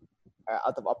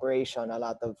 out of operation, a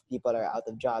lot of people are out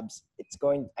of jobs.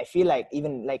 I feel like,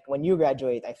 even like when you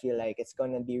graduate, I feel like it's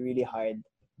going to be really hard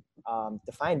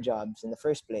to find jobs in the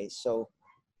first place. So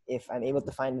if I'm able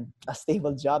to find a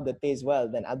stable job that pays well,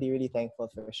 then I'll be really thankful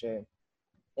for sure.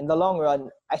 In the long run,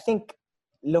 I think,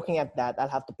 looking at that, I'll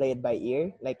have to play it by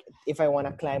ear. Like, if I want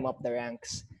to climb up the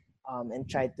ranks, and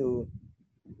try to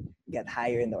get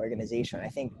higher in the organization, I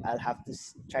think I'll have to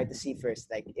try to see first,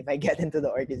 like, if I get into the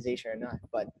organization or not.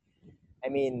 But I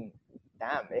mean,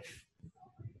 damn, if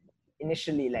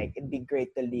initially, like, it'd be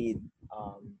great to lead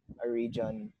a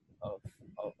region of,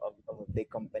 of a big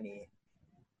company,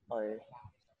 or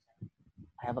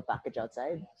I have a package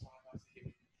outside.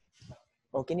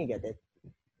 Oh, can you get it?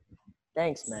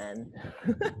 Thanks, man.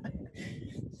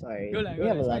 Sorry, Go lang,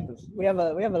 it's fine. we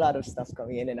have a lot of stuff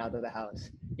coming in and out of the house.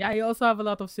 Yeah, you also have a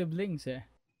lot of siblings, eh?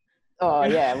 Oh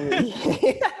yeah,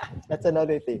 that's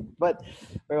another thing. But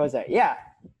where was I? Yeah,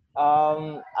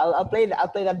 I'll play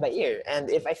that by ear, and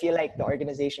if I feel like the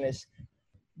organization is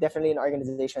definitely an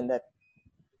organization that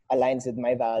aligns with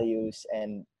my values,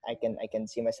 and I can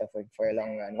see myself for a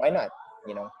long run, why not?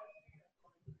 You know,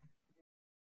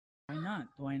 Why not?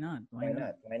 Why not? Why why not?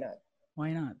 not? Why not? Why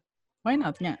not? Why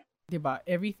not nga? 'Di ba?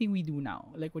 Everything we do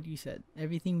now, like what you said,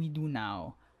 everything we do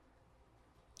now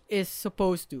is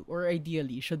supposed to or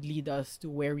ideally should lead us to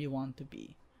where we want to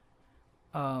be.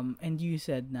 And you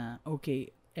said na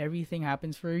okay, everything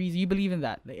happens for a reason. You believe in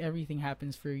that? Like everything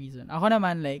happens for a reason. Ako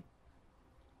naman like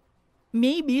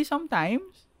maybe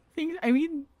sometimes things I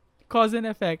mean cause and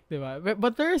effect, diba?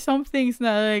 But there are some things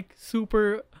na like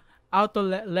super out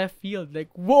of left field. Like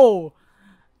whoa,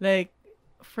 like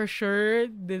for sure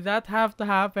did that have to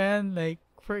happen? Like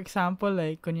for example,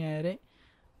 like kunyari,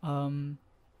 um,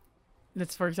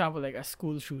 let's for example like a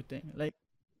school shooting. Like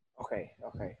Okay,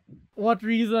 okay. what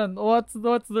reason? What's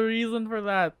the reason for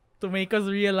that? To make us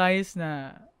realize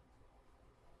na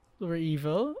we're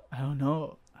evil? I don't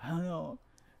know. I don't know.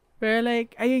 But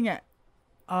like ayun nga,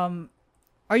 um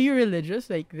are you religious?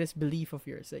 Like this belief of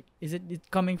yours, like is it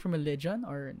coming from religion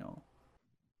or no?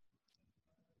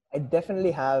 I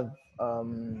definitely have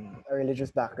a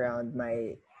religious background.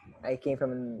 I came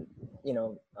from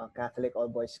a Catholic all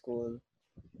boys school.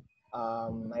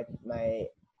 My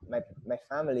my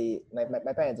family,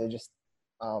 my parents are just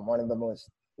one of the most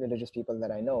religious people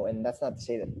that I know, and that's not to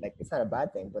say that like it's not a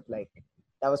bad thing, but like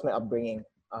that was my upbringing,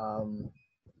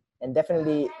 and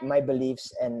definitely my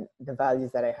beliefs and the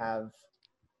values that I have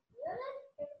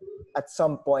at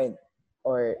some point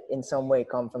or in some way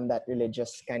come from that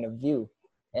religious kind of view.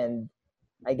 And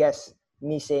I guess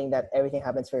me saying that everything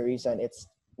happens for a reason, it's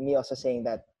me also saying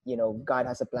that, God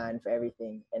has a plan for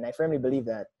everything. And I firmly believe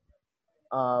that.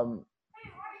 Um,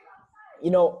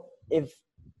 if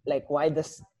like why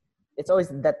does it's always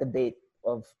that debate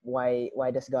of why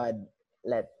does God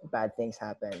let bad things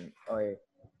happen? Or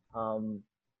um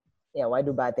yeah, why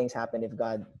do bad things happen if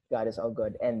God is all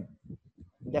good? And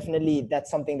definitely that's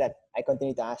something that I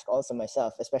continue to ask also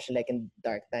myself, especially like in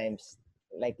dark times,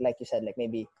 like you said, like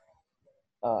maybe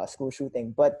a school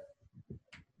shooting. But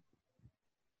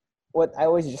what I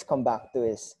always just come back to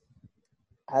is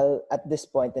I'll at this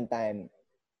point in time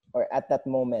or at that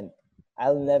moment,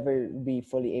 I'll never be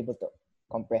fully able to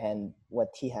comprehend what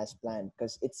he has planned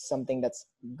because it's something that's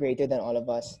greater than all of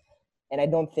us. And I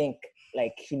don't think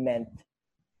like he meant,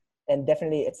 and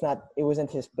definitely it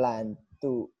wasn't his plan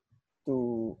to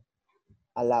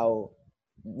allow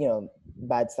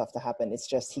bad stuff to happen. It's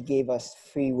just he gave us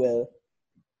free will.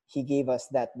 He gave us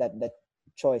that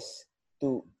choice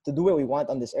to do what we want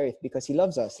on this earth because he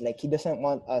loves us. Like he doesn't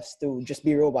want us to just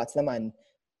be robots naman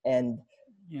and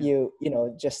Yeah.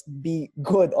 just be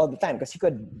good all the time because he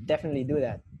could definitely do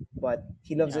that. But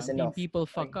he loves Yeah, I us mean enough. people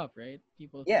fuck up, right?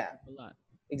 People fuck Yeah, up a lot.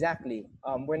 exactly.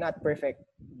 We're not perfect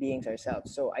beings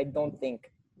ourselves. So I don't think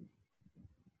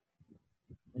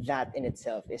that in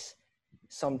itself is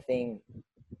something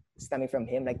stemming from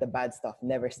him. Like the bad stuff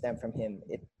never stemmed from him.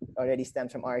 It already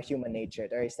stems from our human nature.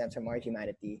 It already stems from our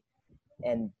humanity.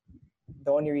 And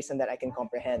the only reason that I can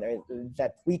comprehend or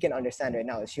that we can understand right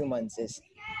now as humans is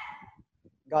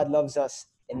God loves us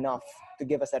enough to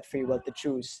give us that free will to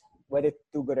choose whether to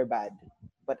do good or bad.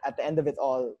 But at the end of it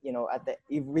all,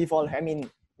 we've all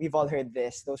heard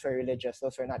this. Those who are religious,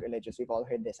 those who are not religious, we've all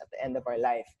heard this. At the end of our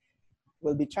life,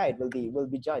 we'll be tried, we'll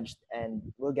be judged, and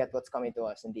we'll get what's coming to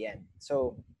us in the end.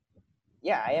 So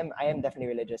yeah, I am definitely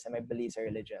religious, and my beliefs are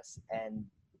religious, and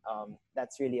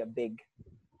that's really a big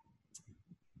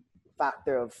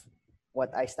factor of what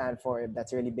I stand for.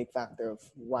 That's a really big factor of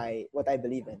why what I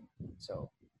believe in. So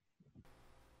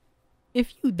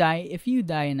If you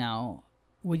die now,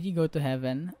 would you go to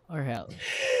heaven or hell?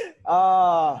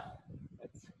 ah,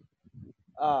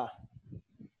 uh,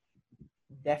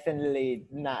 definitely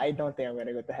nah. I don't think I'm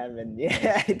gonna go to heaven.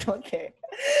 Yeah, I don't think.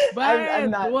 I'm But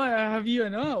not. what have you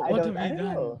what have I you don't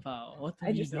done, know. pal? What have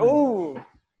I you just done?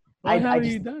 What I have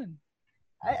you just done?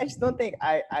 I just don't think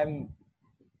I'm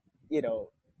you know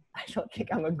I don't think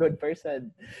I'm a good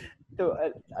person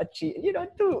to achieve.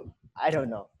 To I don't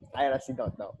know. I honestly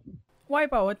don't know. Why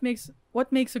pa? What makes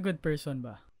a good person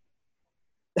ba?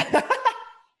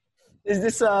 Is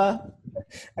this are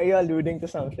you alluding to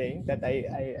something that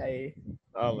I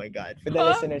oh my god, for the Huh?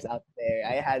 listeners out there,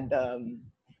 I had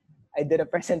I did a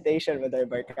presentation with our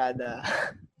barkada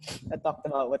that talked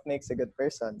about what makes a good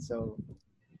person. So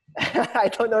I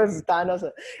don't know if Thanos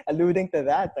alluding to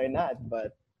that or not,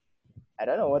 but I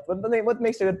don't know what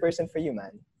makes a good person for you,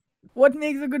 man. What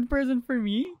makes a good person for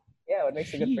me? Yeah, what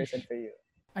makes a good person Sheesh. for you?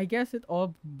 I guess it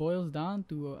all boils down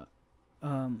to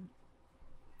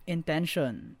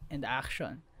intention and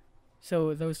action.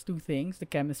 So those two things, the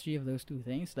chemistry of those two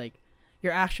things, like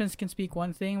your actions can speak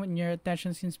one thing when your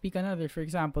intentions can speak another. For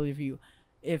example, if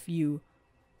you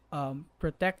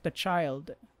protect the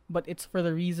child, but it's for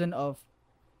the reason of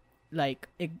like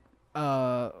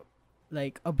uh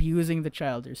like abusing the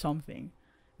child or something,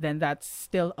 then that's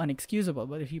still unexcusable.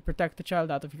 But if you protect the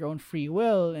child out of your own free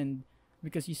will and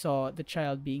because you saw the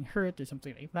child being hurt or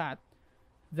something like that,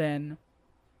 then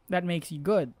that makes you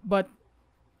good. But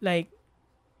like,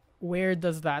 where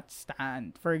does that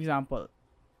stand? For example,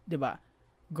 'di ba?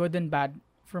 Good and bad,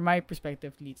 from my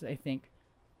perspective at least, I think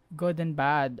good and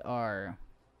bad are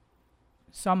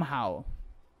somehow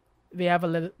they have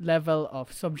a level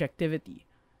of subjectivity.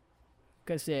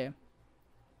 Because,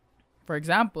 for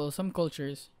example, some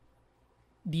cultures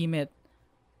deem it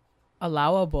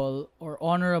allowable or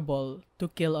honorable to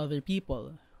kill other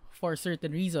people for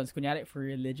certain reasons. Kunyari, for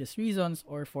religious reasons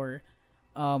or for,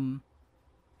 um,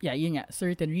 yeah, yun nga,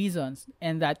 certain reasons.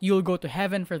 And that you'll go to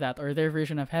heaven for that or their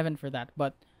version of heaven for that.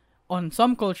 But on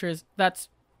some cultures, that's,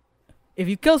 if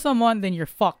you kill someone, then you're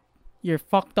fucked. You're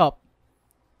fucked up.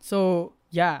 So,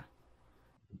 yeah.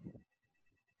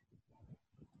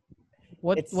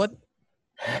 What, It's what,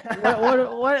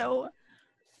 what,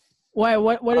 why,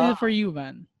 what is uh, it for you,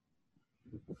 man?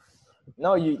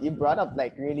 no, you brought up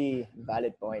like really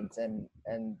valid points, and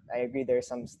I agree there's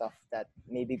some stuff that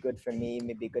may be good for me,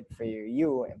 may be good for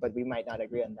you, but we might not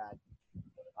agree on that.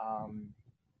 Um,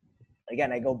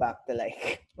 Again, I go back to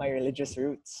like my religious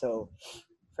roots. So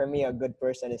for me, a good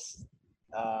person is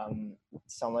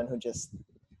someone who just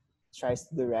tries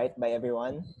to do right by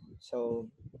everyone. So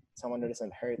someone who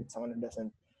doesn't hurt, someone who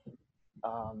doesn't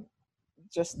um,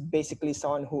 just basically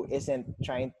someone who isn't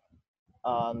trying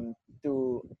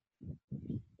to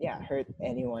hurt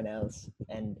anyone else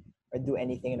and or do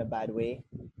anything in a bad way.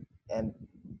 And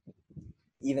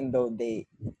even though they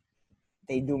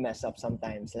do mess up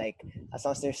sometimes, like as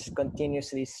long as they're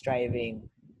continuously striving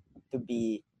to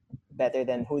be better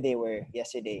than who they were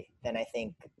yesterday, then I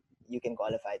think you can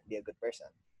qualify to be a good person.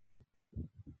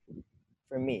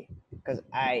 For me, because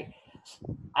I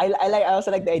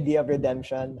also like the idea of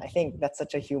redemption. I think that's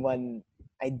such a human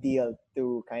ideal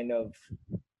to kind of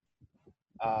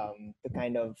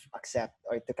accept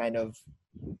or to kind of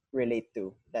relate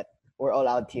to, that we're all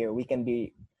out here. We can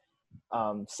be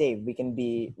saved. We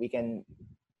can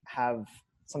have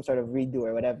some sort of redo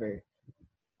or whatever.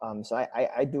 So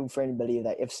I do firmly believe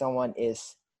that if someone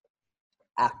is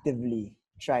actively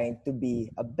trying to be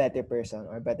a better person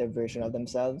or a better version of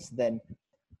themselves, then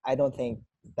I don't think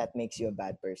that makes you a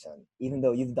bad person, even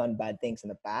though you've done bad things in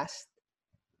the past.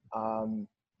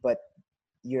 But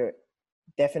you're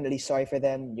definitely sorry for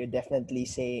them. You're definitely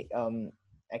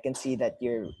I can see that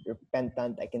you're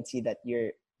repentant. I can see that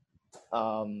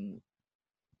um,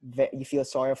 you feel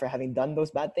sorry for having done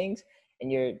those bad things,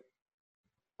 and you're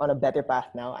on a better path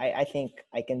now. I think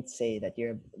I can say that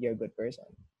you're a good person.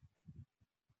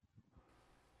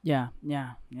 Yeah,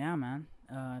 yeah, yeah, man.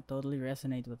 Totally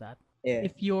resonate with that. Yeah.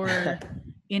 If you're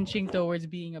inching towards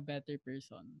being a better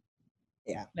person,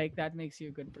 Yeah. like that makes you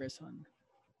a good person.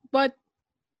 But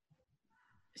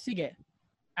sige,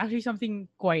 actually something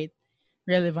quite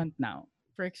relevant now.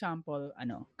 For example,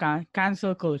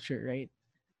 cancel culture, right?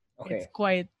 It's Okay.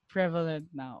 quite prevalent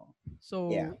now. Yeah.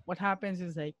 So what happens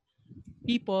is like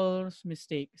people's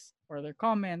mistakes or their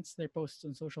comments, their posts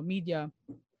on social media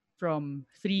from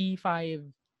 3, 5,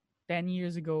 10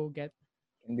 years ago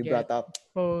Can be get brought up.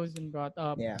 exposed and brought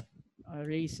up, Yeah.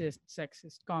 racist,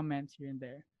 sexist comments here and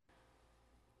there.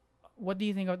 What do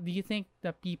you think of? Do you think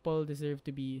that people deserve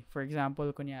to be, for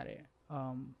example, kunyari,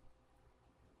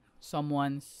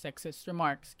 someone's sexist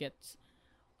remarks gets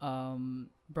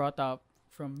brought up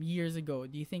from years ago?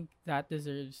 Do you think that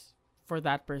deserves for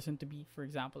that person to be, for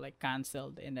example, like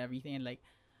canceled and everything, and like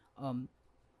um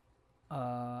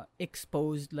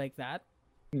exposed like that?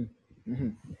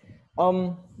 Mm-hmm.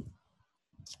 Um,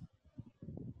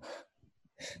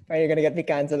 Are you gonna get me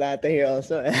canceled out of here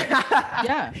also?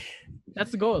 Yeah,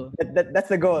 that's the goal. That's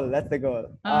the goal. That's the goal.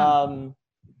 Ah,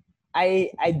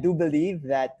 I do believe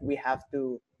that we have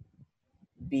to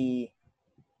be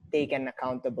taken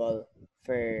accountable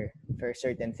for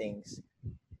certain things.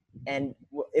 And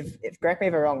if correct me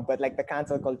if I'm wrong, but like the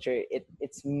cancel culture,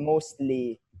 it's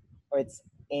mostly or it's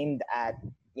aimed at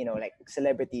like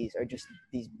celebrities or just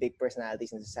these big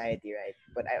personalities in society, right?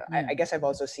 But Yeah. I guess I've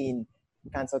also seen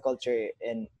cancel culture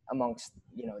in amongst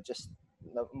just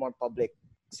the more public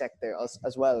sector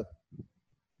as well.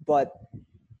 But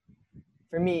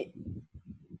for me,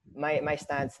 my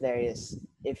stance there is,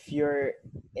 if you're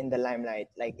in the limelight,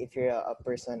 like if you're a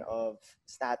person of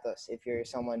status, if you're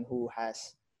someone who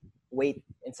has weight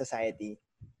in society,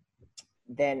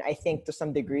 then I think to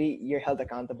some degree you're held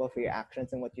accountable for your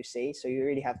actions and what you say. So you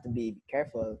really have to be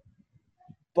careful.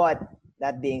 But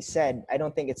that being said, I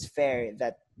don't think it's fair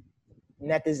that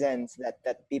netizens,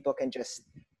 that people can just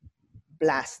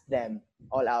blast them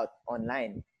all out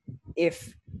online.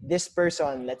 If this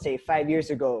person, let's say 5 years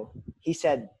ago, he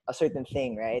said a certain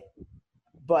thing, right?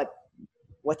 But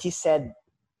what he said,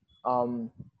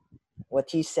 um, what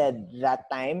he said that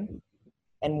time,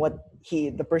 and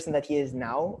the person that he is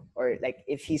now, or like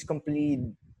if he's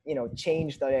completely,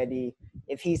 changed already,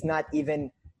 if he's not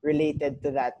even related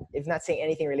to that, if not saying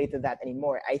anything related to that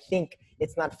anymore, I think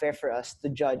it's not fair for us to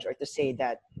judge or to say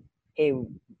that, hey,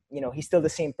 he's still the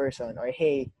same person, or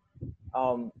hey,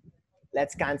 um,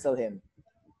 let's cancel him.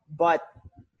 But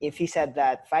if he said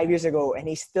that 5 years ago and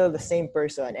he's still the same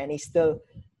person, and he's still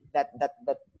that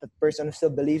person who still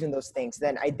believes in those things,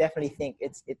 then I definitely think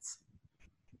it's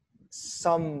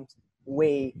some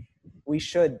way we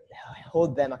should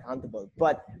hold them accountable.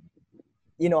 But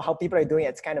how people are doing it,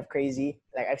 it's kind of crazy.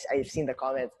 Like I've seen the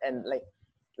comments, and like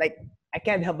I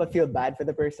can't help but feel bad for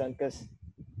the person, because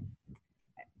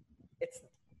it's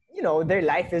their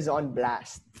life is on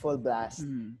blast, full blast.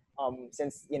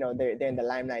 Since they're in the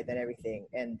limelight and everything.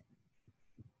 And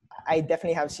I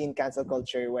definitely have seen cancel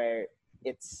culture where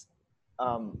it's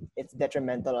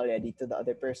detrimental already to the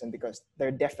other person, because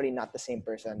they're definitely not the same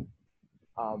person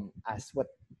as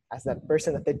that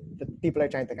person that the people are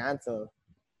trying to cancel.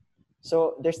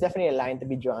 So there's definitely a line to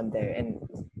be drawn there. And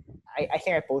I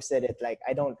think I posted it, like,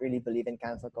 I don't really believe in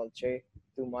cancel culture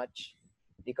too much,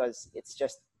 because it's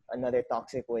just another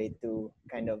toxic way to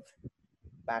kind of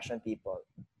bash on people.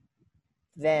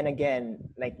 Then again,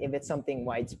 like if it's something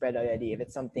widespread already, if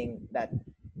it's something that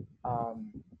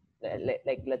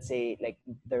like let's say like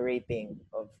the raping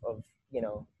of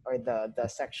or the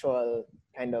sexual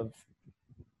kind of,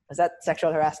 is that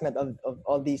sexual harassment of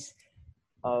all these,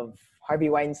 of Harvey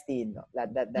Weinstein,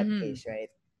 that case, right?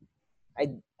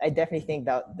 I definitely think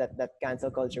that cancel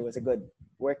culture was a good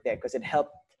work there, because it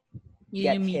helped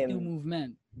Yeah, get Me Too him.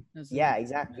 movement. Yeah,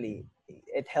 exactly.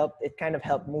 It kind of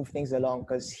helped move things along,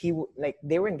 because like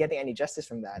they weren't getting any justice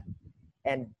from that.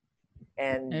 and I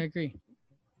and agree.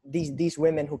 these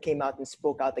women who came out and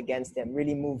spoke out against him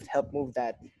really helped move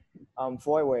that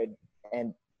forward.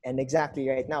 And exactly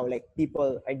right now, like,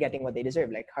 people are getting what they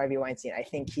deserve. Like Harvey Weinstein, I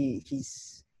think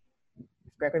he's,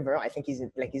 correct me if I'm wrong, I think he's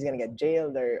gonna get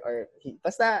jailed, or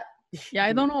what's that? Yeah,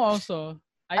 I don't know also.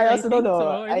 I I also don't think know. so.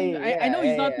 I I think I Yeah, know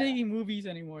he's yeah, not yeah. making movies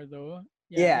anymore though.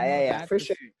 Yeah, I Yeah, know yeah, yeah, that for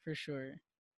sure. for sure.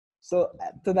 So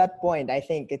to that point, I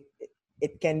think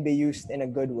it can be used in a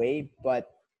good way.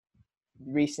 But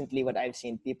recently, what I've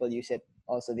seen, people use it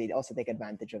also. They also take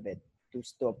advantage of it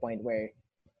to a point where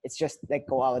it's just like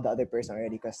go out with the other person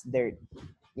already, because they're,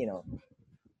 you know,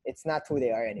 it's not who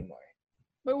they are anymore.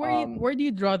 But Um, where do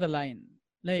you draw the line?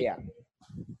 Like yeah,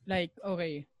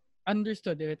 okay,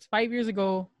 understood. If it's 5 years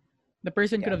ago, the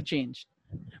person could yeah, have changed.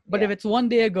 But if yeah. it's one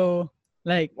day ago,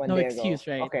 like One no day ago. excuse,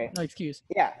 right? Okay. No excuse.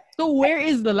 Yeah. So I, where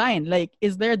is the line? Like,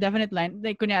 is there a definite line?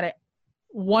 Like, kunyari,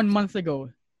 1 month ago,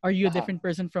 are you a uh-huh. different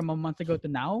person from a month ago to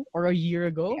now, or a year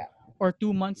ago, Yeah. or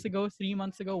 2 months ago, 3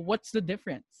 months ago? What's the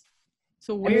difference?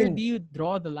 So I where do mean, you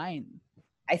draw the line?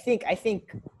 I think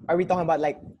are we talking about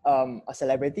like a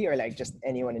celebrity, or like just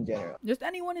anyone in general? Just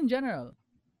anyone in general.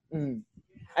 Mm.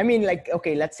 I mean, like,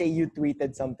 okay, let's say you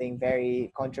tweeted something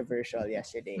very controversial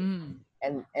yesterday, Mm.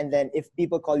 and then if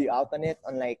people call you out on it,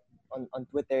 on like on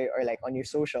Twitter, or like on your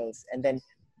socials, and then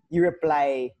you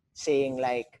reply saying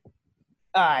like,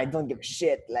 I don't give a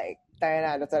shit, like, "Tara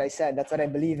na, that's what I said, that's what I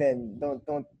believe in,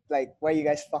 don't like, why are you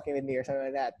guys fucking with me," or something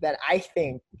like that, then I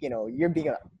think, you're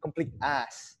being a complete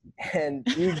ass, and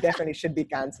you definitely should be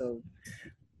canceled.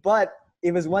 But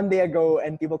it was one day ago,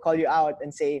 and people call you out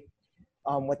and say,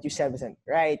 what you said wasn't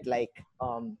right, like,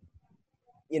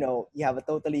 you have a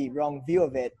totally wrong view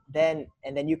of it, and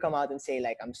then you come out and say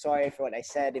like, I'm sorry for what I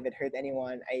said, if it hurt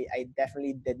anyone, I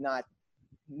definitely did not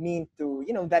mean to,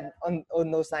 that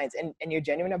on those lines, and you're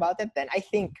genuine about it, then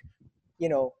you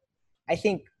know I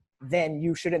think then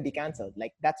you shouldn't be canceled.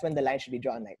 Like, that's when the line should be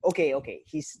drawn. Like, okay,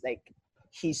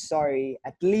 he's sorry,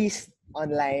 at least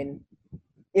online.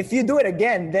 If you do it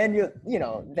again, then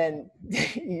then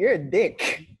you're a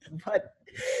dick. But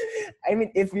I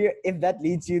mean, if that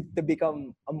leads you to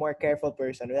become a more careful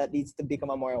person, or that leads to become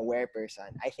a more aware person,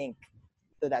 I think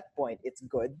to that point it's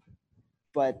good.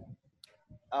 But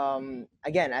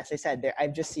again, as I said,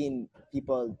 I've just seen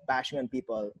people bashing on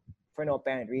people for no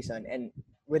apparent reason, and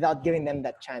without giving them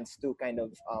that chance to kind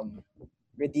of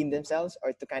redeem themselves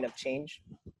or to kind of change.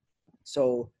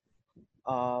 So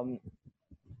um,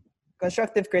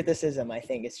 constructive criticism, I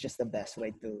think, is just the best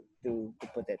way to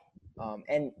put it.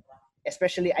 And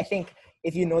especially, I think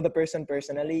if you know the person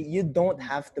personally, you don't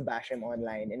have to bash him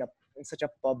online in such a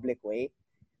public way.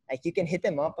 Like you can hit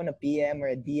him up on a PM or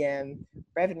a DM,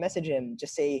 private message him,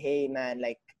 just say, "Hey man,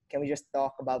 like, can we just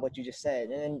talk about what you just said?"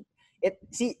 And then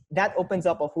that opens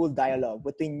up a whole dialogue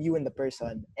between you and the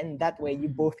person, and that way you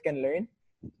both can learn.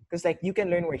 Because like you can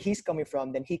learn where he's coming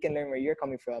from, then he can learn where you're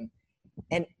coming from,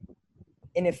 and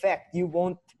in effect, you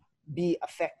won't be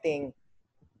affecting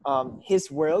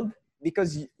his world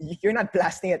because you're not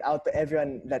blasting it out to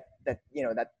everyone that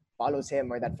follows him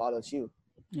or that follows you.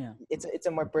 Yeah. It's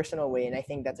a more personal way, and I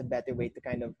think that's a better way to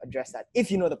kind of address that if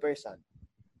you know the person.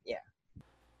 Yeah.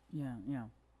 Yeah, yeah.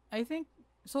 I think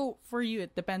so for you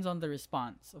it depends on the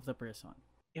response of the person.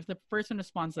 If the person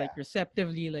responds like Yeah.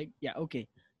 receptively, like, yeah, okay,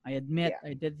 I admit Yeah.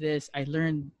 I did this, I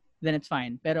learned, then it's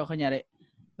fine. Pero kunyari,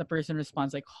 the person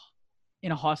responds like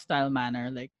in a hostile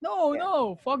manner, like, no, Yeah.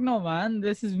 no, fuck no, man.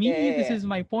 This is Yeah. me, Yeah. this Yeah. is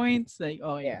my points. Like,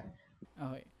 okay, Yeah.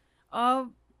 okay.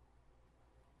 Um,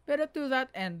 pero to that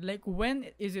end, like, when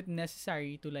is it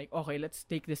necessary to like, okay, let's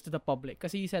take this to the public?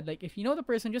 Because you said like, if you know the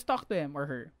person, just talk to him or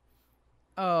her.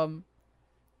 Um,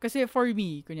 Kasi for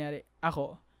me, kunyari,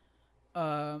 ako,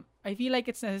 I feel like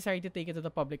it's necessary to take it to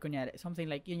the public, kunyari. Something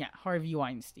like, yun nga, Harvey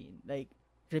Weinstein. Like,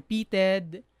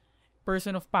 repeated,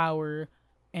 person of power,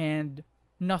 and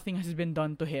nothing has been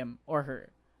done to him or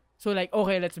her. So like,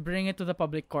 okay, let's bring it to the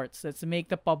public courts. Let's make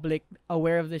the public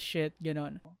aware of this shit,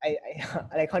 ganon. I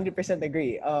like 100%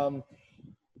 agree.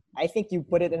 I think you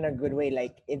put it in a good way.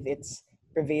 Like if it's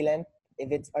prevalent, if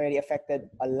it's already affected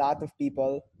a lot of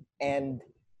people, and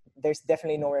there's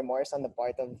definitely no remorse on the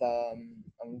part of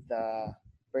the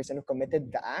person who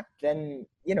committed the act, then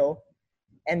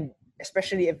and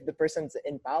especially if the person's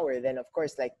in power, then of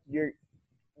course, like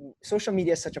social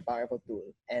media is such a powerful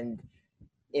tool, and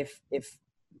if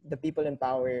the people in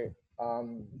power,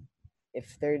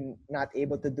 if they're not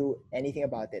able to do anything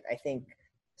about it, I think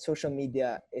social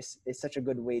media is such a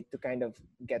good way to kind of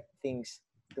get things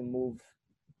to move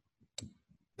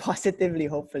positively,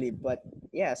 hopefully. But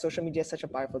yeah, social media is such a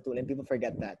powerful tool, and people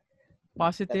forget that. That's why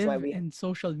Positive we. and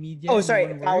social media Oh, in sorry,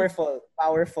 one word.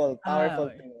 powerful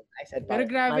Okay. tool. I said Pero power.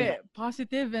 My grabe, bad.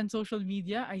 positive and social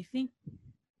media, I think,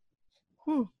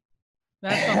 whew,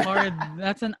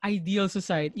 that's an ideal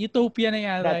society. Utopia na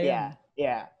yata That yun.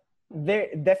 yeah, they're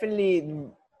definitely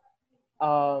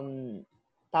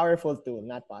powerful tool,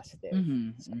 not positive. Mm-hmm,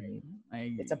 mm-hmm. Sorry,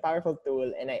 I it's a agree. powerful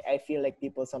tool, and I feel like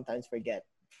people sometimes forget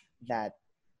that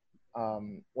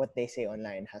what they say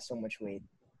online has so much weight.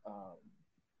 Um,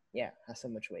 yeah, has so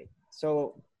much weight.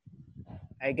 So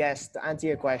I guess to answer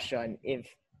your question, if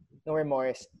no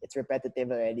remorse, it's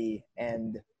repetitive already,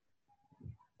 and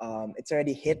it's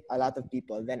already hit a lot of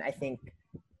people, then I think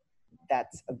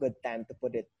that's a good time to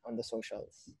put it on the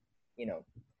socials. You know,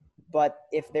 but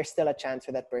if there's still a chance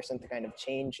for that person to kind of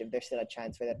change, if there's still a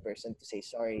chance for that person to say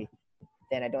sorry,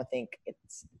 then I don't think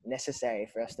it's necessary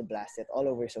for us to blast it all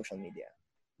over social media.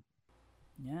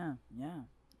 Yeah, yeah.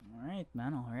 All right,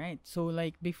 man. All right. So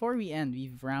like before we end,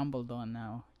 we've rambled on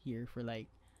now here for like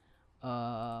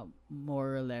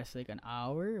more or less like an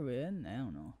hour. When I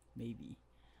don't know, maybe.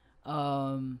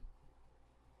 Um,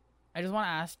 I just want to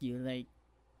ask you, like,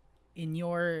 in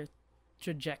your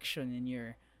trajectory, in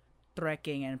your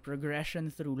trekking and progression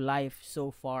through life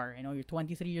so far. I know you're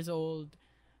 23 years old.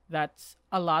 That's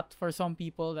a lot for some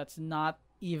people. That's not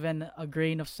even a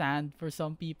grain of sand for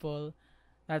some people.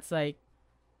 That's like,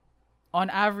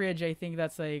 on average, I think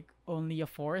that's like only a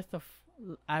fourth of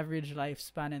average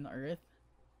lifespan in Earth.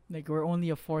 Like, we're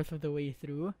only a fourth of the way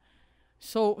through.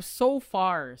 So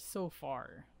far,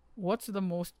 what's the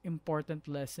most important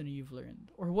lesson you've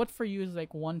learned? Or what for you is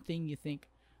like one thing you think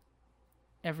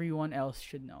everyone else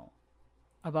should know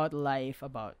about life,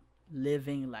 about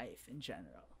living life in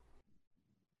general?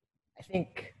 I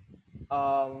think,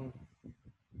 um,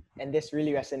 and this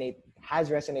really has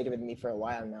resonated with me for a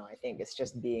while now. I think it's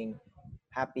just being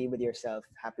happy with yourself,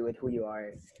 happy with who you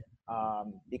are,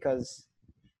 because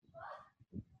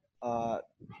uh,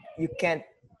 you can't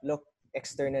look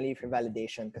externally for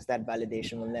validation because that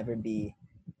validation will never be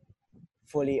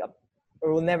fully up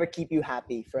or will never keep you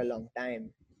happy for a long time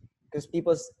because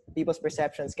people's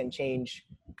perceptions can change,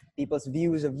 people's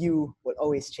views of you will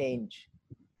always change.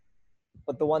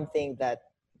 But the one thing that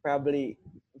probably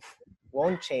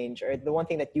won't change, or the one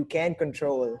thing that you can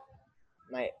control,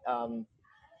 my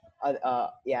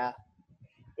yeah,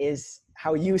 is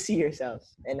how you see yourself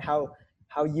and how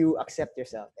you accept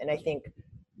yourself. And I think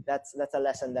that's a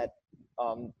lesson that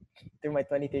through my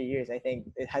 23 years, I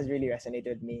think it has really resonated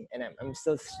with me, and I'm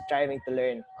still striving to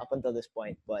learn up until this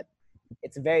point. But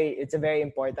it's a very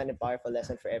important and powerful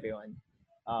lesson for everyone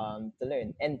to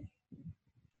learn. And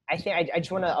I think I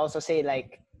just want to also say,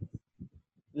 like,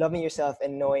 loving yourself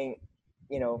and knowing,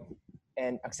 you know,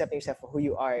 and accepting yourself for who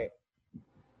you are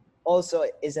also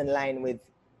is in line with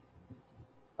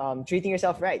treating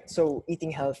yourself right. So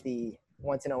eating healthy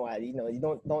once in a while, you know, you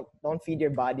don't feed your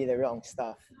body the wrong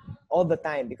stuff all the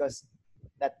time, because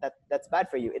that's bad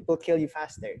for you. It will kill you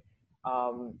faster.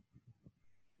 Um,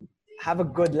 have a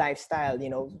good lifestyle, you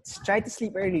know, try to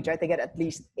sleep early, try to get at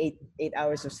least 8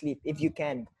 hours of sleep if you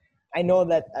can. I know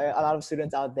that a lot of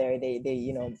students out there, they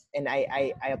you know, and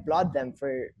I applaud them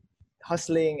for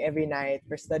hustling every night,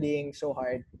 for studying so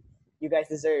hard. You guys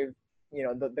deserve, you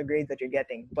know, the grades that you're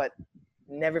getting, but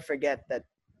never forget that,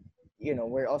 you know,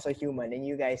 we're also human and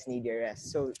you guys need your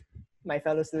rest. So my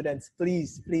fellow students,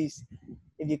 please,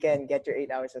 if you can, get your 8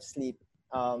 hours of sleep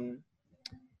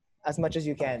as much as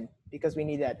you can, because we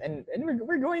need that. And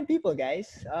we're growing people, guys.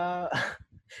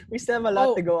 We still have a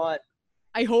lot to go on.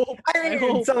 I hope. I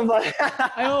hope.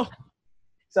 I hope.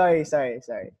 Sorry.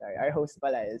 Our host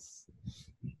pala is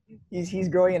he's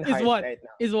growing in heart right now.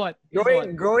 Is what?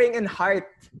 Growing in heart.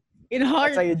 In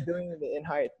heart. That's how you're doing it, in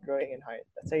heart. Growing in heart.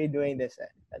 That's how you're doing this.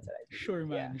 That's what I think. Sure,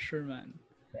 man. Yeah. Sure, man.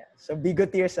 Yeah. So be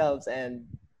good to yourselves and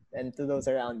to those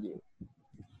around you.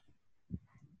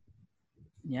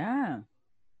 Yeah.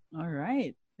 All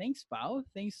right. Thanks, Pao.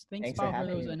 Thanks, Pao,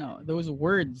 for those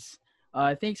words.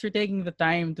 Thanks for taking the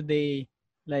time today,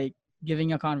 like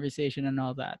giving a conversation and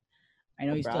all that. I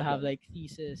know you still have like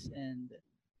thesis and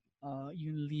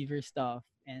Unilever stuff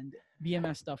and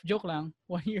BMS stuff. Joke lang.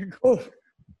 1 year ago. Oh.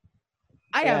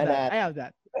 I have that.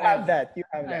 You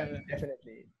have that.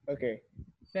 Definitely. Okay.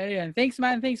 Very good. Thanks,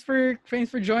 man. Thanks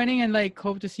for joining, and like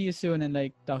hope to see you soon and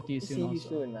like talk to you soon. See you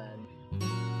soon, man.